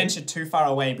of had the to game. venture too far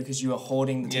away because you were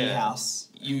hoarding the tea Yeah. house.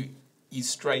 You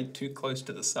strayed too close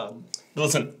to the sun.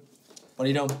 Listen, What are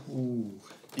you doing? Ooh,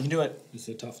 You can do it. it's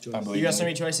a tough choice. I believe You got in so you.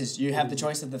 many choices. You have the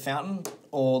choice of the fountain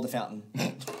or the fountain.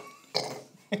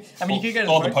 I mean, you could go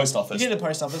to Or the post office. You could go to the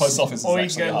post office. Post office is or you could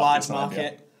actually go to a the large decent idea.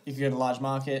 market. You could go to the large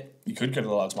market. You could go to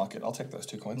the large market. I'll take those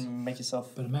 2 coins. Make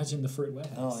yourself. But imagine the fruit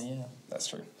warehouse. Oh yeah. That's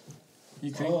true.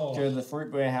 You could Oh. go to the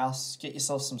fruit warehouse. Get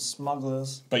yourself some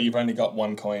smugglers. But you've only got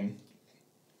 1 coin.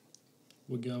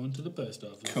 We're going to the post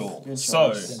office. Cool. Good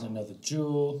So, choice. Then another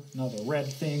jewel, another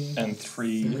red thing. and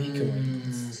 3. 3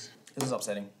 coins. This is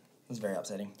upsetting. This is very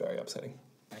upsetting. Very upsetting.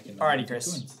 Alrighty,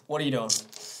 Chris. What are you doing?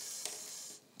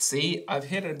 See, I've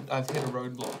hit a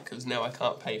roadblock because now I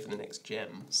can't pay for the next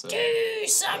gem. So Do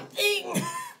something.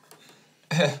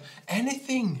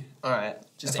 anything. All right,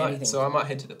 Just If I- anything. so I might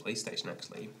head to the police station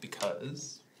actually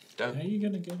because How are don't you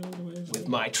gonna get all the way over with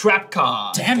my trap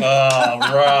card. Damn it. Oh,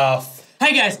 rough.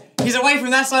 Hey guys, he's away from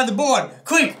that side of the board.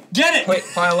 Quick, get it. Quick,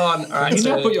 pile on. All right, You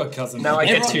so now put your cousin. now I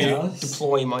get to Everyone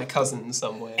deploy my cousin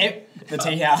somewhere. The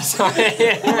tea house.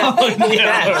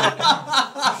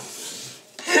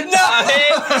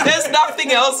 No, there's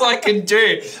nothing else I can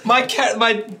do.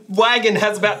 My wagon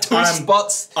has about 2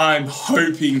 spots. I'm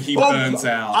hoping he burns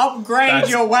out. Upgrade That's-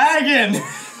 your wagon. All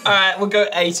right, we'll go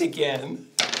 8 again.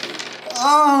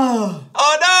 Oh.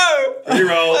 Oh no!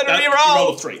 Reroll. Let me You reroll.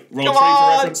 roll a 3. Roll Come a 3 on.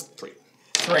 for reference. 3.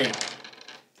 3.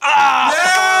 Ah!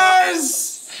 Yes.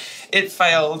 It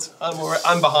failed.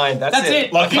 I'm behind. That's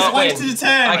it. Like, He's can't late win. to the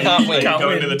turn. I can't win. Go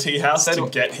Can't into the tea house So to do-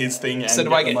 get his thing and So do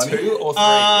get I the get money. 2 or 3?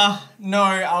 No,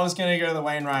 I was gonna go to the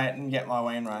Wainwright and get my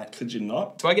Wainwright. Could you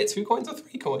not? Do I get 2 coins or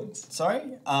 3 coins? Sorry?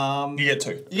 You get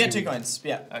 2. You get 2 coins,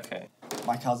 yeah. Okay.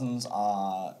 My cousins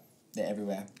they're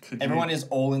everywhere. Could Everyone you- is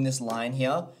all in this line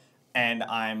here, and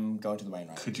I'm going to the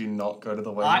Wainwright. Could you not go to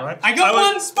the Wainwright? I got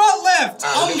was- one spot left!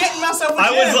 I'm getting myself a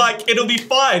I was gem. like, it'll be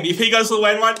fine. If he goes to the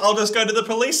Wainwright, I'll just go to the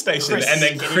police station. Chris, and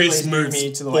then can you Chris please move moves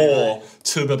me to the 4 Wainwright?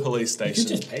 to the police You station.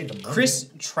 just pay them. Chris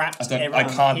trapped I everyone.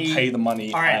 can't He- pay the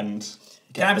money All right. and...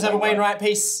 Can I just have a Wainwright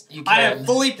piece? You I have can.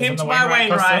 fully Doesn't pimped the my Wainwright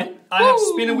cost Wainwright. them? I have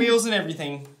spinner wheels and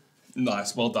everything.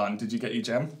 Nice, well done. Did you get your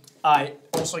gem? I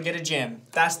also get a gem.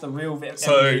 That's the real MVP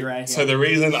So, right here. so the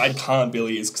reason I can't,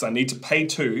 Billy, is because I need to pay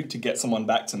 2 to get someone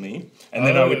back to me, and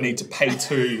then I would need to pay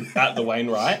 2 at the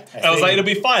Wainwright. And I was like, it'll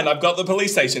be fine. I've got the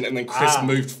police station, and then Chris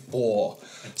moved 4.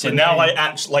 So now I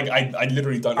actually, I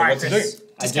literally don't know All right, what to Chris. do.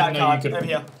 I Discard didn't know you card could over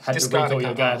here. had to Discard recall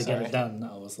your card, guy to get sorry. it done.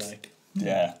 I was like,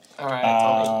 Yeah. All right,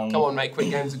 Tommy. Um, Come on, mate.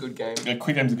 Quick game's a good game. A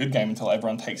quick game's a good game until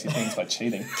everyone takes your things by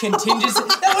cheating. Contingency.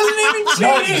 That wasn't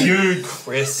Not even cheating. you,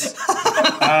 Chris.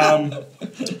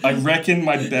 I reckon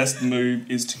my best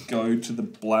move is to go to the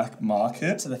black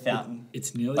market. To the fountain.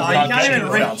 it's nearly. Oh, I you can't get even to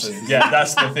the reach. fountain. Yeah,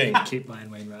 that's the thing. Keep buying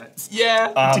Wainwrights.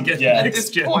 Yeah. Yeah. At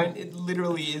this point, it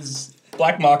literally is.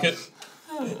 Black market.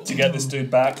 To get this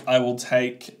dude back, I will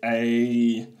take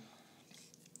a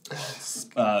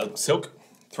silk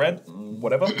thread,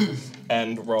 whatever,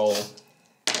 and roll.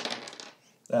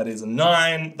 That is a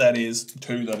 9. That is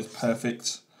 2. That is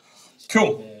perfect.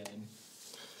 Cool.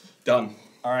 Done.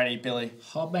 Alrighty, Billy.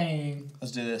 Bang.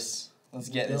 Let's do this. Let's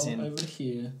get this Go in. over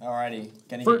here. Alrighty.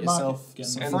 Gonna Fruit get yourself market. Get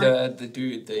some And fruit. the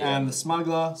dude, the And the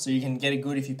smuggler, so you can get it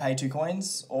good if you pay 2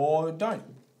 coins, or don't.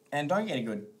 And don't get it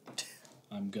good.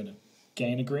 I'm gonna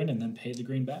gain a green and then pay the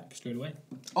green back straight away.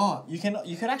 Oh, you could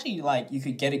actually you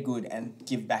could get it good and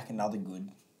give back another good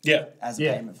Yeah. as a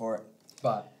Yeah. payment for it.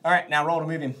 But Alright, now roll to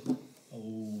move him.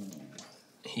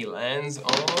 he lands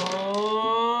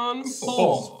on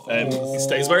 4. And he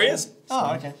stays where he is.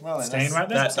 Oh, okay. Well then. staying right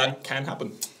there. That can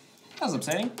happen. That's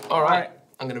upsetting. All right,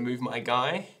 I'm gonna move my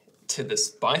guy to the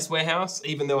spice warehouse,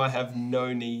 even though I have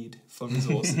no need for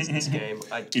resources in this game.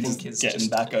 I You're think just it's getting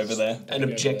just back over there. an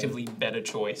objectively better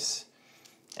choice.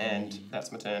 And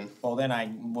that's my turn. Well, then I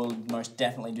will most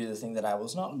definitely do the thing that I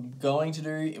was not going to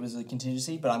do. It was a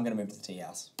contingency, but I'm going to move to the tea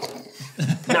house.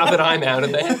 Now that I'm out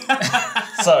of there,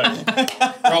 So,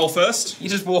 roll first. you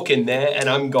just walk in there and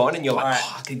I'm gone, and you're like, All right.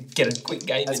 oh, I could get a quick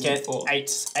game Let's in get before.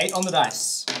 8. 8 on the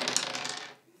dice.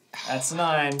 That's a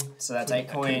 9, so that's 8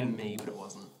 That could have been coin. me, but it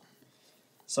wasn't.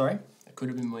 Sorry. It could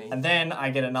have been me. And then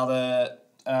I get another,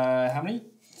 how many?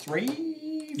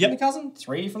 3 Yep. the cousin,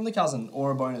 3 from the cousin,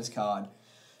 or a bonus card.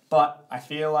 But I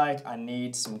feel like I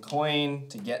need some coin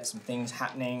to get some things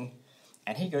happening.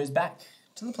 And he goes back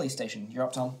to the police station. You're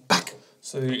up, Tom. Back.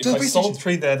 So if I sold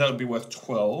 3 there, that would be worth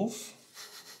 12.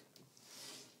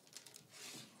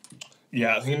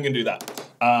 Yeah, I think I'm going to do that.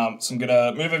 So I'm going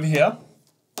to move over here,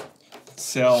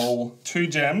 sell 2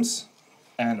 gems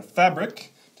and a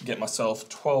fabric to get myself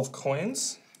 12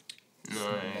 coins.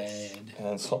 Nice.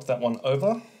 And swap that one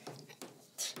over.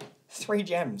 3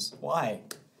 gems. Why?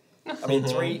 I mean,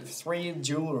 three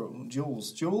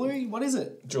jewels. Jewelry? What is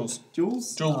it? Jewels.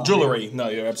 Jewels? Jewellery. No,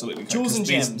 you're absolutely correct. Jewels and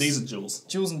 'cause gems. These are jewels.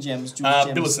 Jewels and gems. Jewels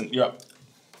gems. Millicent, you're up.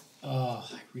 Oh,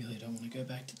 I really don't want to go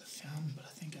back to the fountain, but I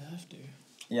think I have to.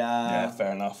 Yeah. Yeah,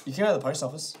 fair enough. You can go to the post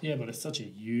office. Yeah, but it's such a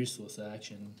useless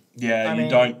action. Yeah, I you mean-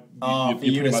 don't. Oh, for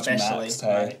you You're pretty much especially. maxed,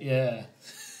 hey? Right, yeah.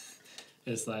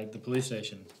 It's like the police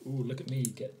station. Ooh, look at me,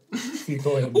 get a few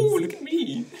coins. Ooh, look at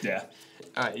me. Yeah.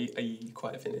 Are you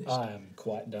quite finished? I am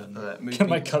quite done. Move Can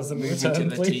me- my cousin move me return, to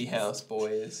the please? tea house,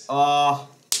 boys.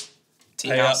 Tea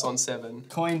Pay house up. on 7.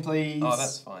 Coin, please. Oh,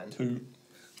 that's fine. 2.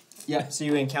 Yeah, so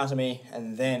you encounter me,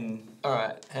 and then... All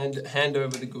right, hand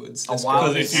over the goods. A Let's wild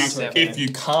go. Because encounter. if you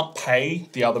can't pay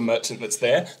the other merchant that's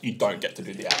there, you don't get to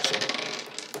do the action.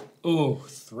 Ooh,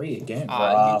 3 again. You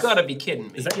gotta be kidding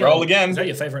me. Is that Roll again. Is that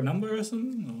your favourite number or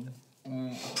something?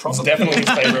 It's definitely his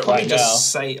favourite Probably right now.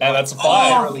 just say And that's a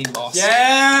 5. thoroughly lost.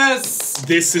 Yes!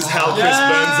 This is how Chris burns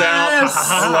out.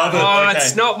 I love it. Oh, Okay.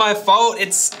 it's not my fault.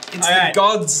 It's the Alright.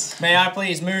 gods. May I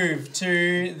please move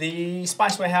to the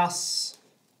spice warehouse?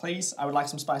 Please, I would like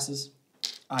some spices.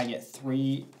 I get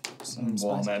 3 some Well,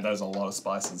 spices. man, there's a lot of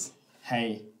spices.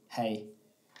 Hey,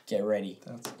 get ready.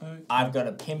 That's okay. I've got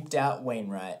a pimped out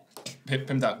Wainwright.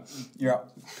 Pimped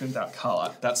out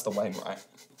cart. That's the Wainwright.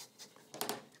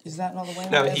 Is that not the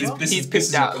Wainwright? No, as well? he's this is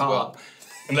pimped out your as well.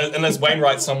 cart. Unless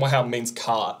Wainwright somehow means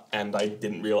cart, and I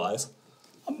didn't realise.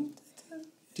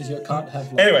 Does your cart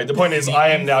have like... Anyway, the point is, I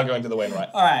am now going to the Wainwright.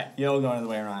 Alright, you're going to the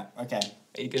Wainwright. Okay.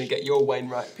 Are you gonna get your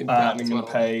Wainwright pimped I'm out as going well?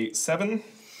 to pay 7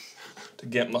 to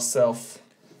get myself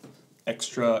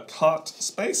extra cart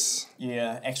space.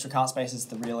 Yeah, extra cart space is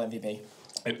the real MVP.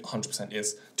 It 100%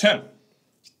 is. Turn.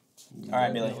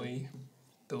 Alright, Billy. Really?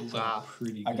 Those are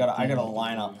Pretty I good got thing a to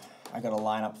lineup. do. I got a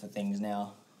lineup for things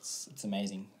now. It's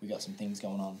amazing. We got some things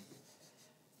going on.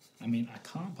 I mean, I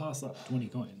can't pass up 20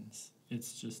 coins.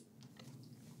 It's just...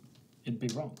 It'd be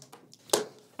wrong.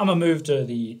 I'm gonna move to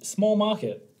the small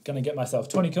market. Gonna get myself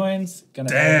 20 coins.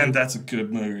 Damn, that's a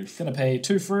good move. Gonna pay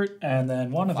 2 fruit and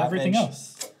then 1 of 5 everything veg.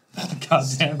 else. God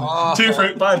damn it. 2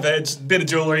 fruit, 5 veg, bit of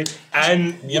jewellery,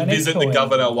 and you 20 visit the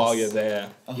governor coins. while you're there.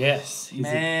 Yes, he's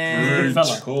Man. a good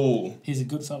fella. Cool. He's a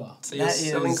good fella. So you're That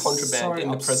selling is contraband so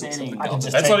in the presence of upsetting. the I can gods.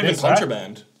 just- That's take not even this, right?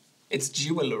 contraband. It's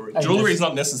jewellery. Hey. Jewellery just- is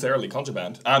not necessarily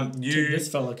contraband. You this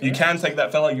fella, you can take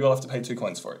that fella. You will have to pay 2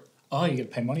 coins for it. Oh, you gotta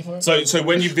pay money for it? So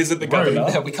when you visit the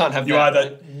governor, No, we can't have you that.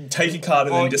 either take a card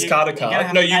and Well, then discard a you're gonna card.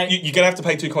 have No, to pay- you're gonna have to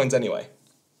pay 2 coins anyway.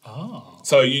 Oh.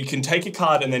 So you can take a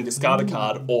card and then discard a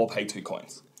card, or pay 2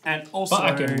 coins. And also... But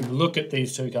I can look at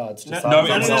these 2 cards. No, decide No,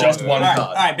 if I it's want just to- one Alright,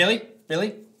 card. alright,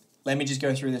 Billy, let me just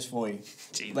go through this for you.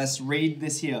 Jeez. Let's read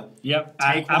this here. Yep,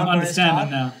 Take I'm one bonus understanding card.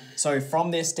 now. So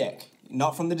from this deck,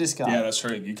 not from the discard. Yeah, that's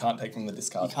true. You can't take from the You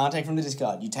discard. can't take from the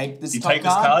discard. You take this You top take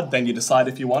this card, then you decide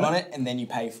if you want on it. it, and then you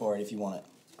pay for it if you want it.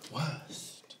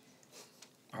 Worst.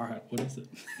 Alright, what is it?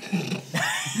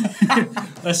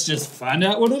 Let's just find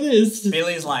out what it is.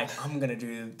 Billy's like, I'm gonna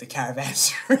do the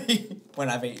caravanserai when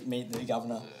I meet the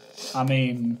governor. I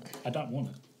mean, I don't want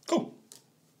it. Cool.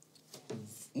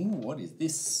 Ooh, what is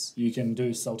this? You can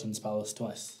do Sultan's Palace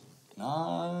twice.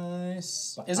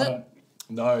 Nice. But Is I it? don't-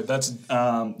 No, that's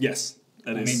yes, it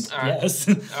I mean, is. Alright. yes.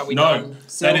 Are we No, done?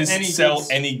 Sell that is any sell goods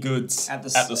any goods at at the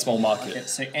the, small market. Okay,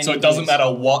 so any So it doesn't goods.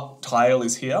 matter what tile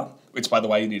is here, which by the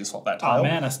way, you need to swap that tile. Oh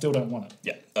man, I still don't want it.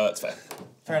 Yeah, that's fair.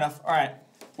 Fair enough. All right.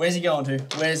 Where's he going to?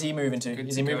 Where's he moving to? Good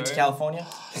Is to he moving go. to California?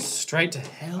 Straight to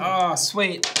hell. Oh,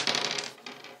 sweet.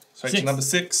 Straight 6. to number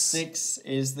 6. 6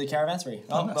 is the caravanserai.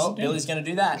 Oh, Oh, nice. well, Billy's going to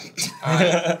do that.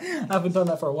 I haven't done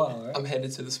that for a while, right? I'm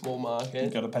headed to the small You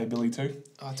market. gotta pay Billy too.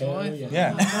 Oh, do Hell I? yeah.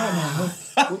 Yeah.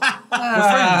 We're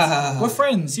friends. We're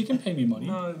friends. You can pay me money.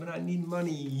 No, but I need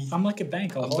money. I'm like a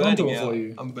bank. I'll I'm hold on to burning it for out.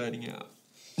 you. I'm burning out.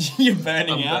 You're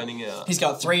burning I'm out. burning out. He's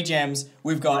got 3 gems.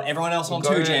 We've got everyone else on Go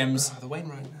 2 to- gems. Oh, the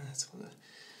Wainwright. No, that's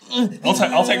one.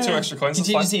 I'll take 2 extra coins. That's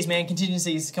fine. Contingencies, man.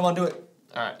 Contingencies. Come on, do it.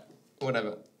 Alright,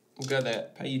 whatever. We'll go there.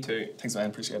 Pay you 2. Thanks, man.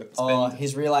 Appreciate it. Oh,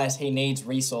 he's realised he needs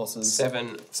resources.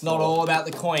 7. It's not all about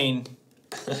the coin.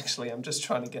 Actually, I'm just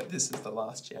trying to get this as the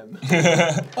last gem.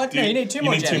 What? No, you need 2 you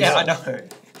more need gems. two yeah, more. I know.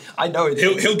 I know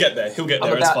this. He'll get there. He'll get I'm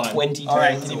there. It's about fine. 20 All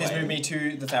right, turns can you just away. move me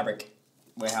to the fabric?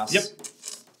 warehouse. Yep.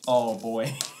 Oh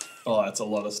boy. Oh, that's a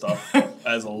lot of stuff.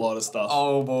 That is a lot of stuff.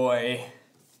 Oh boy.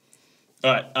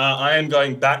 All right, I am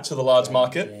going back to the large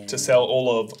market to sell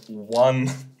all of one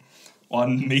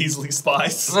measly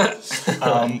spice,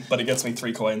 but it gets me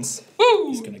 3 coins.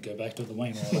 He's gonna go back to the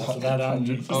Wayne roll after that.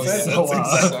 100%. Oh, yeah.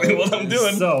 That's exactly what I'm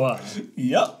doing. So,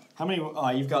 Yep. How many? Oh,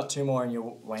 you've got 2 more in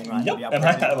your Wainwright. Yep. To be And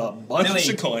I upgraded. have a bunch Billy,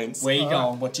 of coins. Where you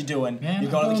going? What you doing? man,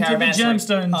 You're going to I'm the going caravan.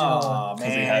 gemstone Oh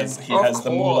Because he man. has the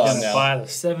moolah course. now. buy the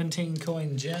 17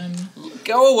 coin gem.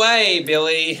 Go away,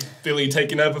 Billy. Billy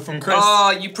taking over from Chris. Oh,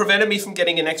 you prevented me from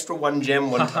getting an extra 1 gem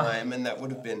one time, and that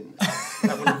would have been.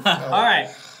 All right.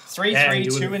 3, Yeah, 3, you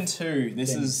 2, would've and 2.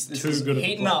 This been is too good of a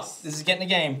heating up. place. This is getting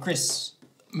the game. Chris.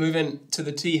 Moving to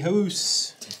the tea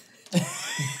house.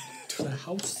 To the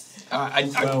house. I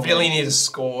really need a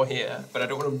score here, but I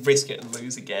don't want to risk it and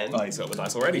lose again. Oh, he's got the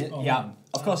dice already. Oh, Yeah, man.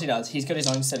 of course he does. He's got his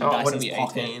own set Oh, of I dice want in to his be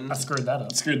pocket. 18. I screwed that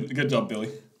up. It's good job, Billy.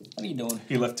 What are you doing?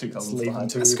 He left 2 cousins Leaving behind.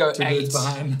 2 Let's go two 8. dudes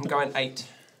behind. I'm going 8.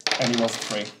 And he lost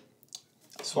 3.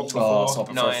 Swap for Oh, 4. swap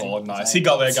it for 9. 4. Nice. He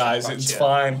got there, guys. It's Gotcha.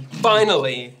 fine.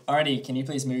 Finally. Alrighty, can you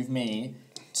please move me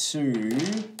to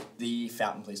the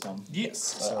fountain, please, Tom? Yes.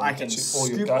 So I can all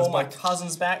your scoop guys all my back.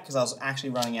 cousins back because I was actually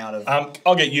running out of.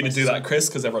 I'll get you to do that, Chris,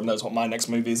 because everyone knows what my next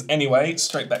move is. Anyway,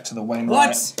 straight back to the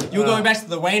Wainwright. What? You're going back to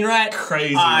the Wainwright?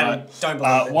 Crazy, I right? don't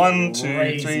believe it. 1, 2,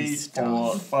 Crazy 3, stuff.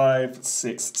 4, 5,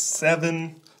 6,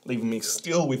 7, leaving me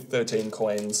still with 13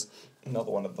 coins.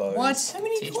 Another one of those. What? How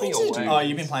many Teach me coins your did you? ways. Oh,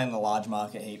 you've been playing the large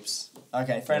market heaps.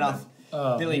 Okay, fair enough.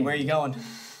 Oh, Billy, where are you going?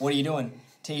 What are you doing?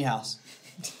 Tea house.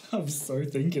 I'm so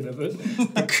thinking of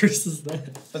it. But Chris is there.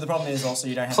 But the problem is also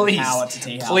you don't have Please. the power to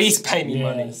tea house. Please pay me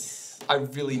money. Yes. I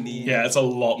really need. Yeah, it's a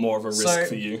lot more of a risk So,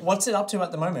 for you. what's it up to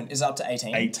at the moment? Is it up to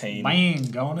 18? 18. Man,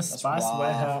 going to That's Spice wild.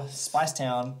 Warehouse. Spice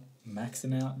Town.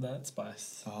 Maxing out that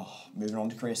spice. Oh, moving on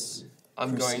to Chris.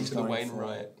 I'm Chris going is to the going for-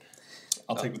 Wainwright.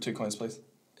 I'll take the 2 coins, please.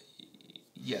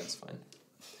 Yeah, it's fine.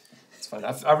 It's fine.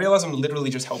 I realise I'm literally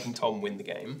just helping Tom win the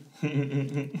game.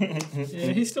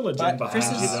 Yeah, he's still a gem But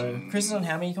behind you though. Chris is on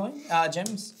how many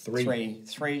gems? 3.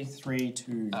 3,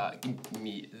 2. Give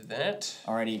me that.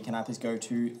 Alrighty, can I please go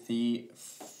to the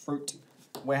fruit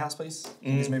warehouse, please?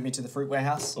 Can you just move me to the fruit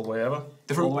warehouse? Or wherever.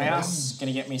 The Fruit fruit warehouse.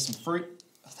 Gonna get me some fruit.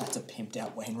 Oh, that's a pimped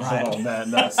out Wainwright. Oh, man,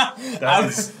 that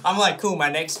is... I'm like, cool, my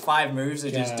next 5 moves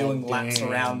are just doing laps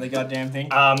Goddamn. around the goddamn thing.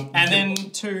 And And then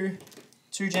two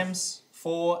gems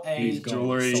for a He's got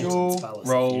Jewelry. Jewel. Sultan's Palace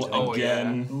roll if you don't.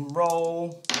 again.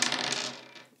 roll.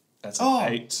 That's Oh.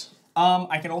 an 8.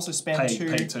 I can also spend Pay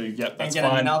 2 2. Yep, and that's get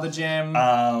fine. another gem.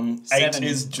 8 7.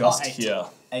 is just 8. here.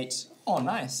 8. Oh,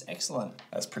 nice. Excellent.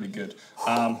 That's pretty good.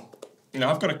 I've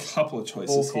got a couple of Ball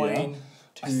choices here. coin,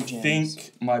 2 I gems.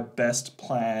 think my best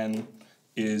plan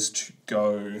is to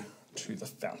go to the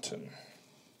fountain.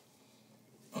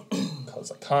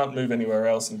 Because I can't move anywhere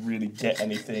else and really get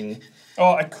anything.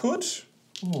 Oh, I could.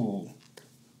 Ooh.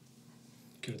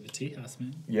 Go to the tea house,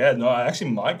 man. Yeah, no, I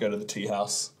actually might go to the tea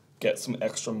house. Get some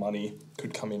extra money.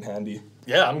 Could come in handy.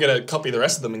 Yeah, I'm going to copy the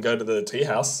rest of them and go to the tea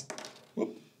house.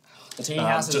 The tea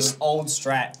house is just- an old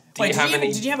strat. Do Wait, you have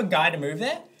any- did you have a guy to move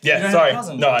there? You Yeah, don't sorry. have a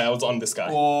cousin? No, I was on this guy.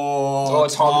 Oh,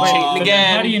 Tom cheating But then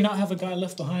again. how do you not have a guy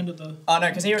left behind at the... Oh no,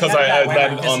 because he Because already I had that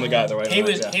landed Wainwright, on the guy the way He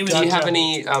was. yeah. He was. Do you have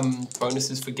any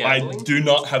bonuses for I gambling? do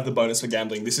not have the bonus for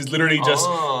gambling. This is literally just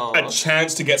Oh. a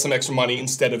chance to get some extra money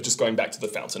instead of just going back to the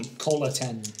fountain. Call a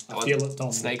 10. I feel it,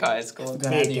 Tom. Snake eyes. Go on.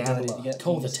 Gonna have Big the ability to gambler. get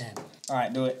Call the these. 10. All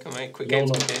right, do it. Come on, quick YOLO.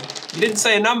 games, okay? You didn't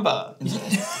say a number.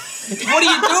 What are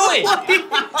you doing?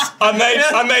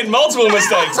 I made multiple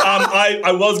mistakes.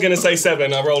 I was gonna say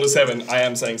 7. I rolled a 7. I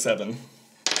am saying 7.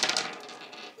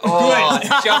 Oh,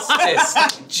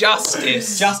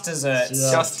 justice. Just dessert.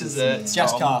 Just desserts.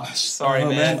 Just car. Sorry, Oh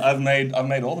man. man, I've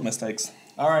made all the mistakes.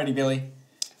 Alrighty, Billy.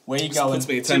 Where you going? Puts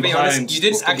me a To 10 be behind. honest, you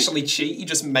didn't It's gonna be- actually cheat. You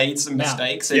just made some Now.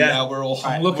 mistakes, and Yeah. now we're all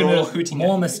Alright, Looking we're all at hooting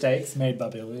more at mistakes made by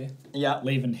Billy. Yeah.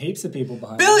 Leaving heaps of people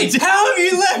behind. Billy, how have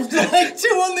you left like 2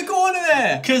 on the corner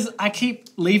there? Because I keep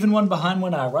leaving one behind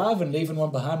when I arrive and leaving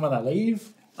one behind when I leave.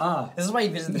 This is why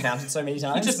you visit the fountain so many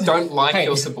times. You just don't like Hey.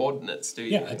 your subordinates, do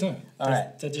you? Yeah, I don't.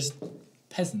 Alright. They're just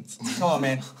peasants. Come on,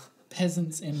 man.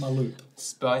 Peasants in my loop.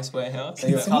 Spice Warehouse. They're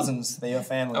your cousins. They're your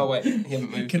family. Oh wait, he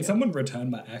haven't moved. Can yet. someone return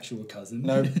my actual cousin?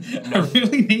 No. I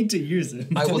really need to use it.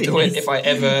 I will do it if I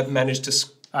ever manage to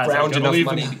Alright, round so enough leave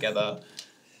money them. together.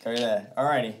 Go there.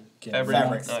 Alrighty. Fabrics.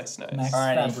 Fabrics. Nice, nice. Max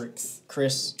Alrighty. fabrics.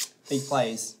 Chris, big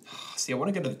plays. See, I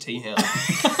want to go to the tea house.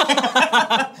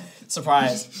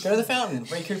 Surprise. Go to the fountain.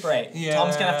 Recuperate. Yeah.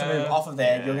 Tom's going to have to move off of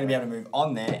there. You're going to be able to move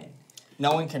on there.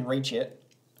 No one can reach it.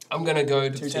 I'm gonna go to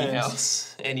the 2 tea turns.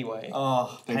 house anyway.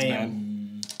 Oh, Thanks, hey.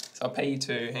 man. I'll pay you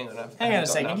 2. Hang on. Hang on a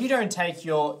second. You don't take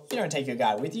your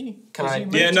guy with you. Can I?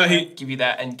 Yeah, no, he. Give you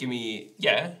that and give me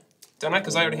Don't I?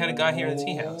 Because I already had a guy here in the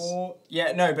tea house.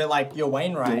 Yeah, no, but like your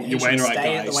Wainwright. Your he should Wainwright stay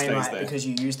guy at the stays Wainwright there. because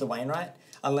you used the Wainwright.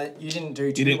 Unless you didn't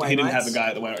do 2 He didn't Wainwrights. have a guy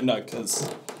at the Wainwright. No, because.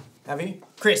 Have you,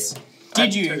 Chris? I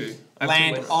Did have you 2. I have 2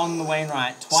 land Wainwrights. on the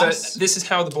Wainwright twice? So this is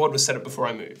how the board was set up before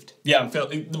I moved. Yeah, I'm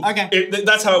feeling. Okay.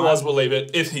 That's how it was. We'll leave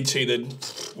it. If he cheated,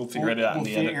 we'll figure it out in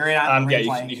the end. Figure it out in the Yeah,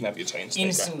 replay. you can have your change. There you go.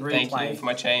 Instant Thank you replay. for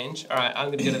my change. All right, I'm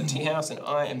going to go to the tea house and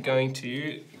I am going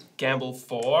to gamble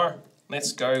for.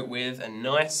 Let's go with a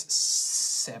nice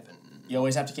 7. You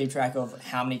always have to keep track of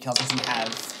how many cousins you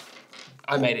have.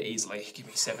 I made it easily. Give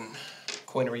me 7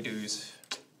 coinery dues.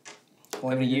 Point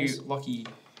Over of to you, views. Lockie.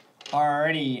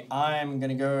 Alrighty, I'm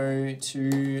gonna go to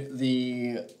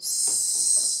the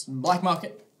black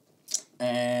market,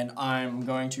 and I'm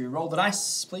going to roll the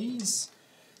dice, please.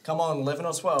 Come on, 11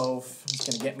 or 12. It's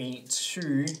gonna get me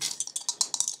two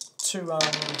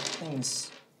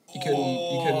things. You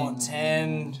can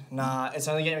 10. Nah, it's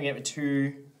only gonna get me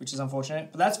 2, which is unfortunate,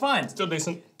 but that's fine. Still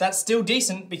decent. That's still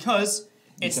decent because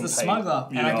it's can the pay- smuggler,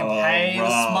 and I can Oh, pay the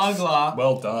rough. smuggler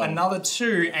Well done. another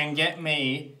 2 and get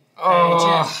me a Oh.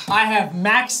 gem. I have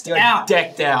maxed You're out.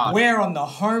 decked out. We're on the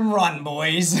home run,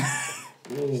 boys.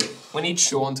 We need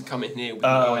Sean to come in here with an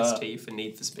OST for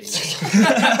Need for Speed.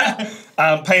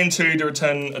 Paying 2 to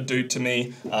return a dude to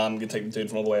me. I'm gonna take the dude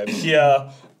from all the way over here,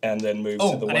 and then move to the I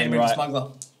need to move the Wainwright.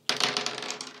 smuggler.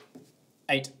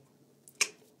 8.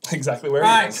 Exactly where he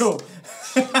Alright, is. cool.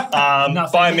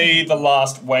 Buy me the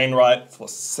last Wainwright for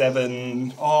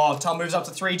 7. Oh, Tom moves up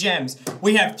to 3 gems.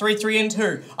 We have 3, 3, and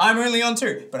 2. I'm only on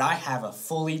 2, but I have a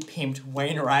fully pimped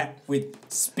Wainwright with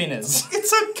spinners.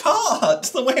 It's a card.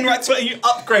 The Wainwright's where you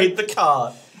upgrade the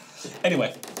card.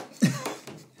 Anyway,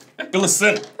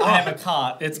 listen. I have a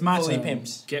cart. It's my fully turn.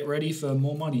 pimped. Get ready for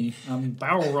more money. I'm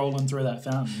barrel rolling through that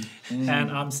fountain,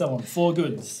 and I'm selling 4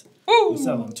 goods. I'm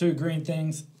selling 2 green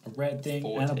things, a red thing,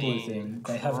 and a blue 14. thing.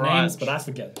 They have Crunch. names, but I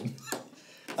forget them.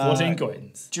 14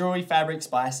 coins. Jewelry, fabric,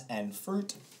 spice, and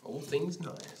fruit. All things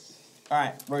nice.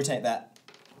 Alright, rotate that.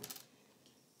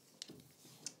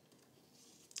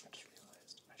 I just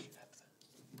realised I should have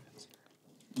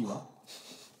that. You are.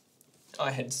 I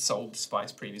had sold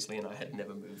spice previously and I had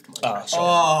never moved my Ah, trash. sure.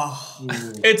 Oh,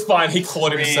 It's fine. He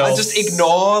clawed himself. I just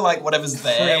ignore like whatever's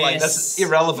there. Like Chris. that's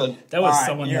irrelevant. That was Alright,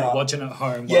 someone you're up. watching at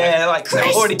home. Yeah, like they were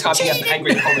already typing up an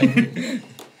angry comment.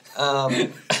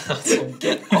 So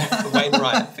get off the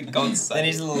Wainwright for God's then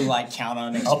he's sake. a little like counter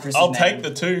next to Chris's I'll name. take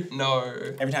the 2. No.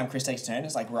 Every time Chris takes a turn,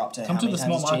 it's like we're up to Come how to many the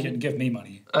small times it's market cheated. and give me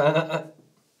money.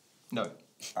 No.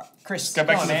 Chris, Go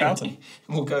back come to on, the man. fountain.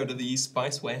 We'll go to the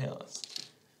spice warehouse.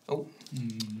 Oh.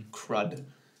 Crud.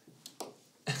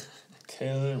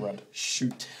 Okay, run.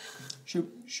 Shoot.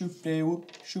 Shoot, day whoop,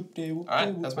 shoot, day whoop.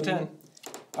 Alright, that's my turn.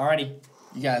 Alrighty,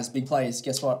 you guys, big plays.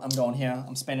 Guess what? I'm going here.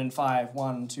 I'm spending 5.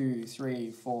 1, 2,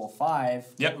 3, 4, 5.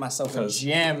 Yep, Get myself a because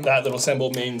gem. That little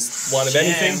symbol means 1 of Gem.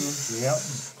 anything. Yep.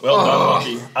 Well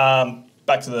done, Rocky.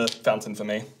 Back to the fountain for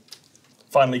me.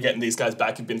 Finally getting these guys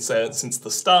back have been said since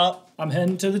the start. I'm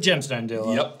heading to the gemstone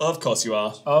dealer. Yep, of course you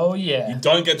are. Oh, yeah. You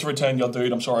don't get to return your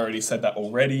dude. I'm sure I already said that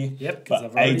already. Yep, 'cause But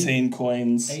I've already- 18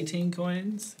 coins. 18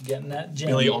 coins. Getting that gem.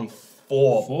 Billy on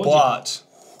 4, Four but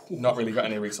not really got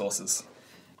any resources.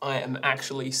 I am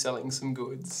actually selling some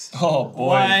goods. Oh boy.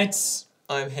 What?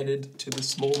 I'm headed to the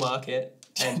small market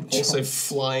and also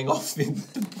flying off the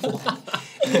board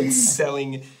and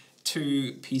selling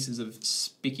 2 pieces of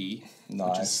spicky, which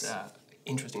Nice. is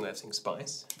interesting way of saying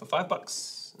spice, for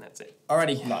 $5, and that's it.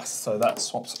 Alrighty, Nice. So that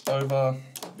swaps over.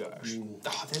 Gosh.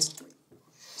 Oh, there's 3.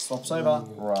 swaps over.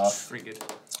 Rough. Triggered.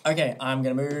 Okay, I'm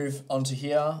gonna move onto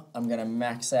here. I'm gonna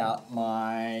max out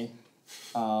my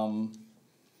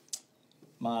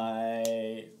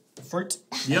my fruit,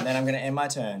 Yep. and then I'm gonna end my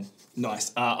turn.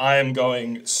 Nice. I am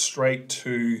going straight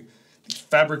to the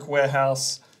fabric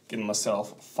warehouse, getting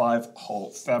myself 5 whole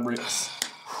fabrics.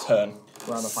 Turn.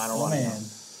 We're on the final Oh, one. man.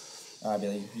 Alright,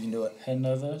 Billy, you can do it. Heading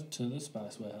over to the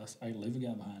spice warehouse. I leave a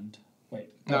guy behind. Wait.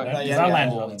 No, no, no, because yeah, I yeah.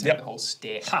 landed Or on take it. Yep. the whole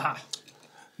stair. Haha.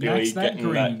 Billy Max that getting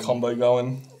green. that combo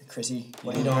going. Chrissy,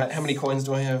 what You you know, doing? how many coins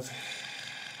do I have?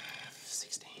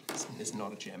 16. It's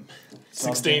not a gem.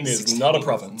 16 is not a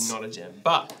province. Not a gem.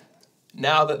 But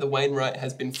now that the Wainwright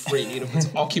has been freed of its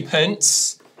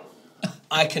occupants,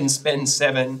 I can spend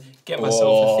 7, get myself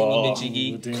Oh, a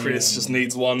thingy-majiggy. damn. Chris just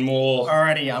needs 1 more.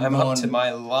 Alrighty, I'm I'm up to going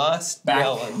my last back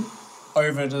gallon.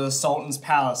 over to the Sultan's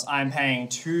Palace. I'm paying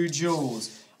 2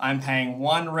 jewels. I'm paying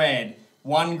 1 red,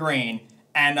 1 green,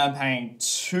 and I'm paying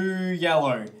 2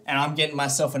 yellow. And I'm getting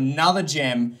myself another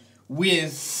gem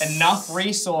with enough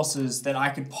resources that I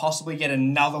could possibly get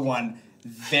another one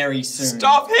very soon.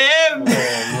 Stop him!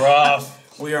 Oh,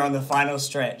 rough. We are on the final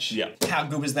stretch. Yeah. How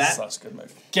good was that? Such a good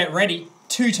move. Get ready.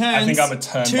 2 turns. I think I'm a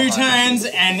turn 2 behind. turns,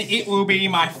 and it will be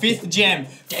my 5th gem.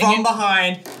 From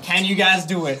behind. Can you guys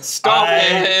do it? Stop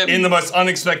him! In the most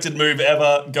unexpected move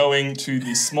ever, going to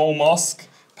the small mosque,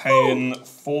 paying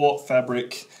 4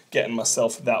 fabric, getting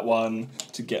myself that one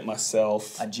to get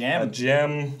myself A gem. A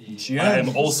gem. Gem. I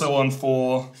am also on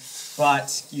 4.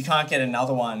 But you can't get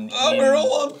another one. Oh, in we're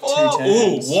all on 4. 2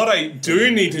 Ooh, turns. what I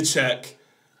do need to check,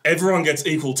 everyone gets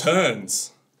equal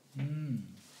turns.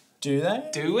 Do they?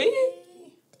 Do we?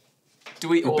 Do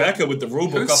we all? Rebecca with the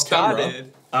rulebook Who off camera.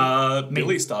 started?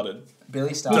 Billy started.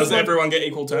 Billy starts. Does everyone get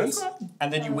equal turns?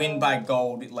 And then you win by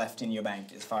gold left in your bank,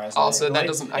 as far as Oh, I so that believe.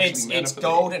 doesn't actually matter It's for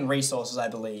gold me. and resources, I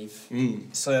believe.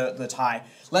 So the tie.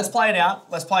 Let's play it out.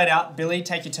 Let's play it out. Billy,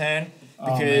 take your turn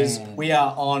because man. we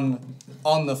are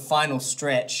on the final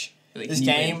stretch. Billy, This can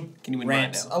you game win? Can you win right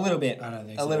ramps now? a little bit. I don't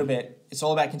think a so. little bit. It's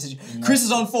all about consistency. Chris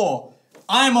is on 4.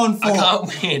 I'm on 4. I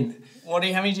can't win. How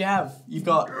many do you have? You've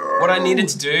got. What I needed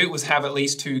to do was have at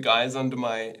least 2 guys under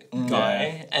my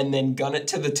guy, and then gun it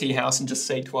to the tea house and just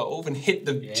say 12 and hit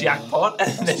the jackpot,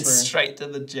 and then true. straight to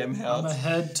the gem I'm house. gonna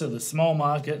head to the small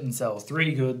market and sell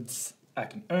 3 goods. I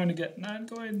can only get 9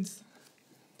 coins.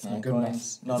 It's not good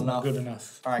coins. enough. Not It's enough. good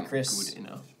enough. All right, Chris. Good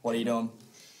enough. What are you doing?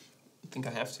 I think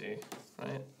I have to,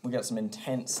 right? We got some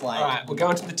intense like. All right, we're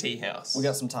going to the tea house. We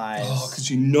got some ties. Oh, because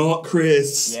you're not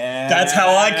Chris. Yeah. That's how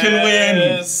I can win.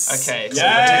 Okay. So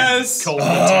Yes. Call Oh, 10.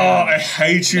 I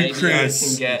hate you, maybe Chris. I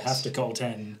can get. Have to call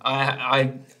 10.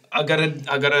 I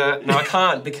gotta. No, I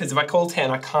can't because if I call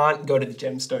 10, I can't go to the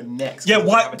gemstone next. Yeah,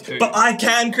 because I have a what? 2. But I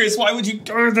can, Chris. Why would you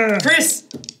go there? Chris,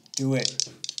 do it.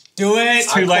 Do it.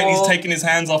 It's too I late. He's call- taking his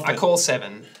hands off I it. call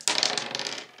 7.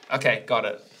 Okay, got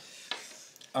it.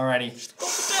 Alrighty.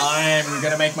 I'm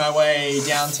gonna make my way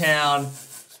downtown,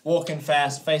 walking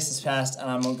fast, faces fast, and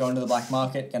I'm going to the black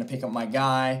market. Gonna pick up my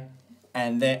guy,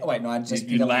 and then I just You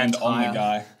pick up land the on the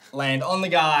entire- guy. Land on the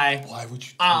guy. Why would you?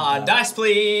 Do Ah, dice,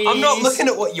 please. I'm not looking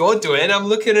at what you're doing. I'm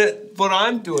looking at what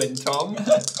I'm doing, Tom.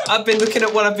 I've been looking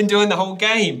at what I've been doing the whole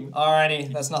game.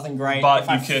 Alrighty, that's nothing great. But if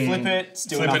I you can flip it,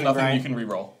 still flip nothing it. Nothing great. you can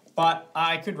re-roll. But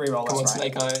I could reroll. Come on, That's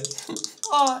right. Snake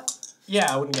Eyes. Yeah,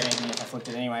 I wouldn't get anything if I flipped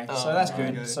it anyway. So Oh, that's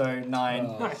okay. good. So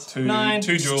 9. Nice. Two 9.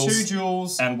 jewels 2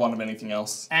 jewels. and 1 of anything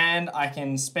else. And I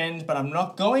can spend, but I'm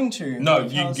not going to. No, you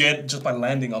because- get just by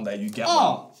landing on there. You get one.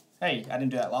 Oh! Hey, I didn't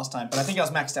do that last time, but I think I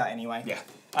was maxed out anyway. Yeah.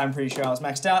 I'm pretty sure I was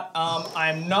maxed out.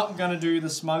 I'm not gonna do the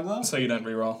smuggler, So you don't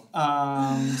re-roll. so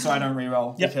I don't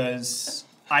reroll Yep. because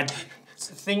I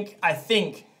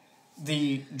think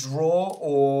the draw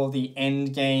or the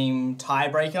end game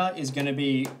tiebreaker is gonna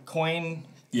be coin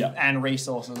Yeah. and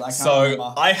resources. I can't So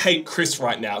remember. I hate Chris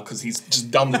right now because he's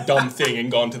just done the dumb thing and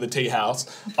gone to the tea house.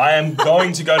 I am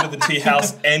going to go to the tea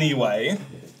house anyway,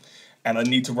 and I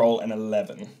need to roll an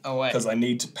 11. Oh, wait. Because I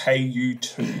need to pay you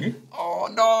 2 Oh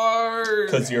no!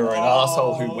 because you're an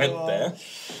asshole who went there.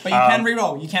 But you can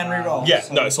reroll. You can reroll. Yeah,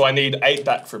 So- no. So I need 8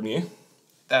 back from you,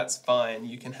 That's fine.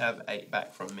 You can have 8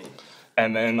 back from me.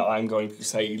 and then I'm going to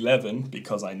say 11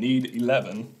 because I need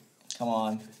 11. Come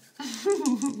on.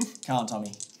 Come on,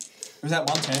 Tommy. Was that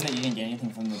one turn that you didn't get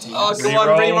anything from the team? Oh, come on,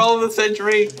 Reroll. re-roll the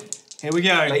century. Here we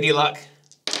go. Lady Luck.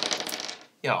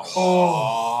 Yo.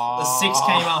 The 6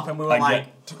 came up and we were I like,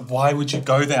 get. Why would you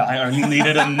go there? I only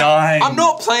needed a 9. I'm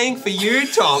not playing for you,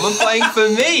 Tom. I'm playing for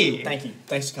me. thank you.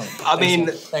 Thanks for coming. I mean,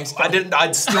 Thanks for I coming. didn't.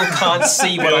 I still can't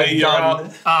see what Billy, I've you're done.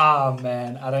 up. Ah,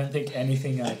 man. I don't think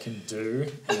anything I can do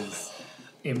is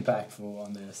impactful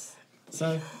on this.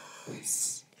 So,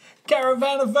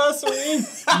 caravan anniversary!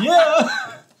 Yeah!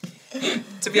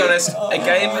 To be honest,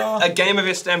 a game of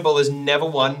Istanbul is never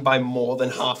won by more than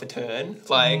half a turn.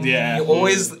 Like, Yeah.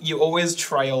 you always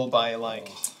trail by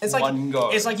like It's like one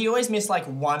go. It's like you always miss like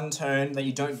one turn that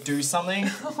you don't do something.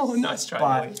 Oh, nice try,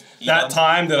 But- Billy. That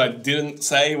time that I didn't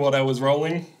say what I was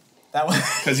rolling. That one.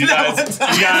 Because you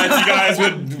guys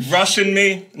were rushing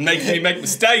me, and making me make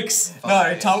mistakes.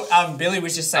 No, Tom. Billy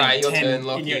was just saying Alright, your 10 turn, in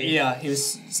Lockie. your ear. He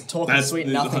was talking That's sweet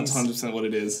 100% nothings. what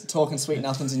it is. Talking sweet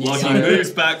nothings in your Lockie ear.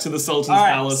 moves back to the Sultan's All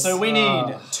right, palace. so we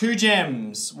need 2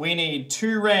 gems, we need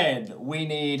 2 red, we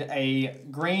need a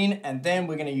green, and then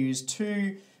we're going to use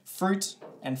 2 fruit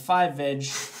and 5 veg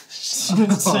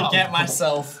to get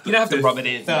myself You don't have to rub it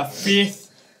in. the 5th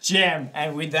gem.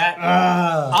 And with that,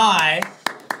 I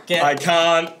get I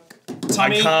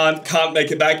Tommy. can't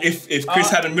make it back. If Chris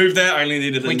hadn't moved there, I only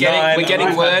needed a 9. We're getting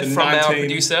I word had the from our 19.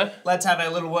 producer. Let's have a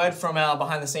little word from our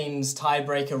behind-the-scenes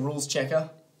tiebreaker rules checker.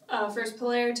 First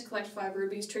player to collect 5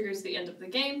 rubies triggers the end of the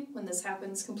game. When this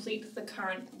happens, complete the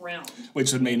current round.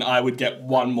 Which would mean I would get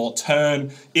one more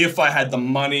turn. If I had the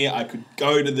money, I could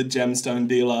go to the gemstone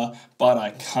dealer, but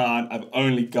I can't. I've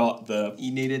only got the...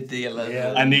 You needed the 11.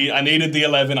 Yeah. I needed the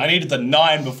 11. I needed the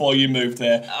 9 before you moved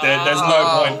there. There's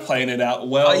no point playing it out.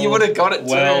 Well, you would have got it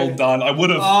well too. done. I would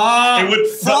have...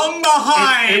 From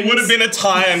behind! It would have been a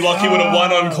tie, and Lockie would have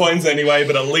won on coins anyway,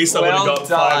 but at least I would have Well got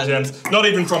 5 done. gems. Not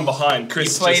even from behind.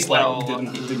 Chris played just like well,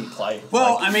 didn't play.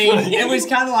 Well, Like, I mean, it was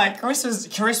kind of like Chris was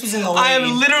in the lead. I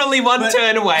am literally one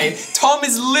turn away. Tom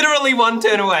is literally one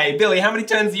turn away. Billy, how many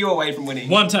turns are you away from winning?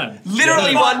 1 turn.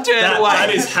 Literally one turn that, away. that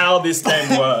is how this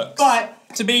game works.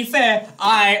 But to be fair,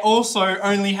 I also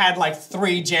only had like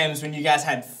 3 gems when you guys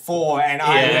had 4, and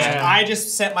I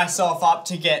just set myself up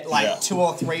to get like 2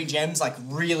 or 3 gems like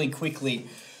really quickly.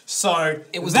 So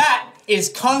that is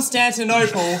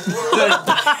Constantinople.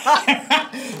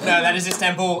 No, that is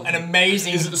Istanbul. An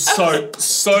amazing.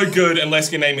 So good.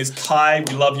 Unless your name is Kai,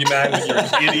 we love you, man. But you're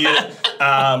an idiot.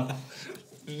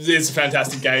 It's a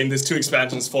fantastic game. There's 2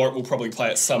 expansions for it. We'll probably play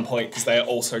at some point because they are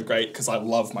also great because I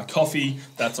love my coffee.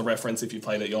 That's a reference. If you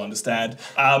played it, you'll understand.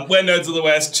 We're Nerds of the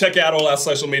West. Check out all our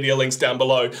social media links down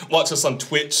below. Watch us on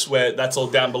Twitch, where that's all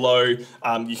down below.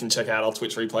 You can check out our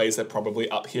Twitch replays. They're probably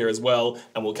up here as well.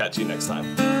 And we'll catch you next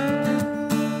time.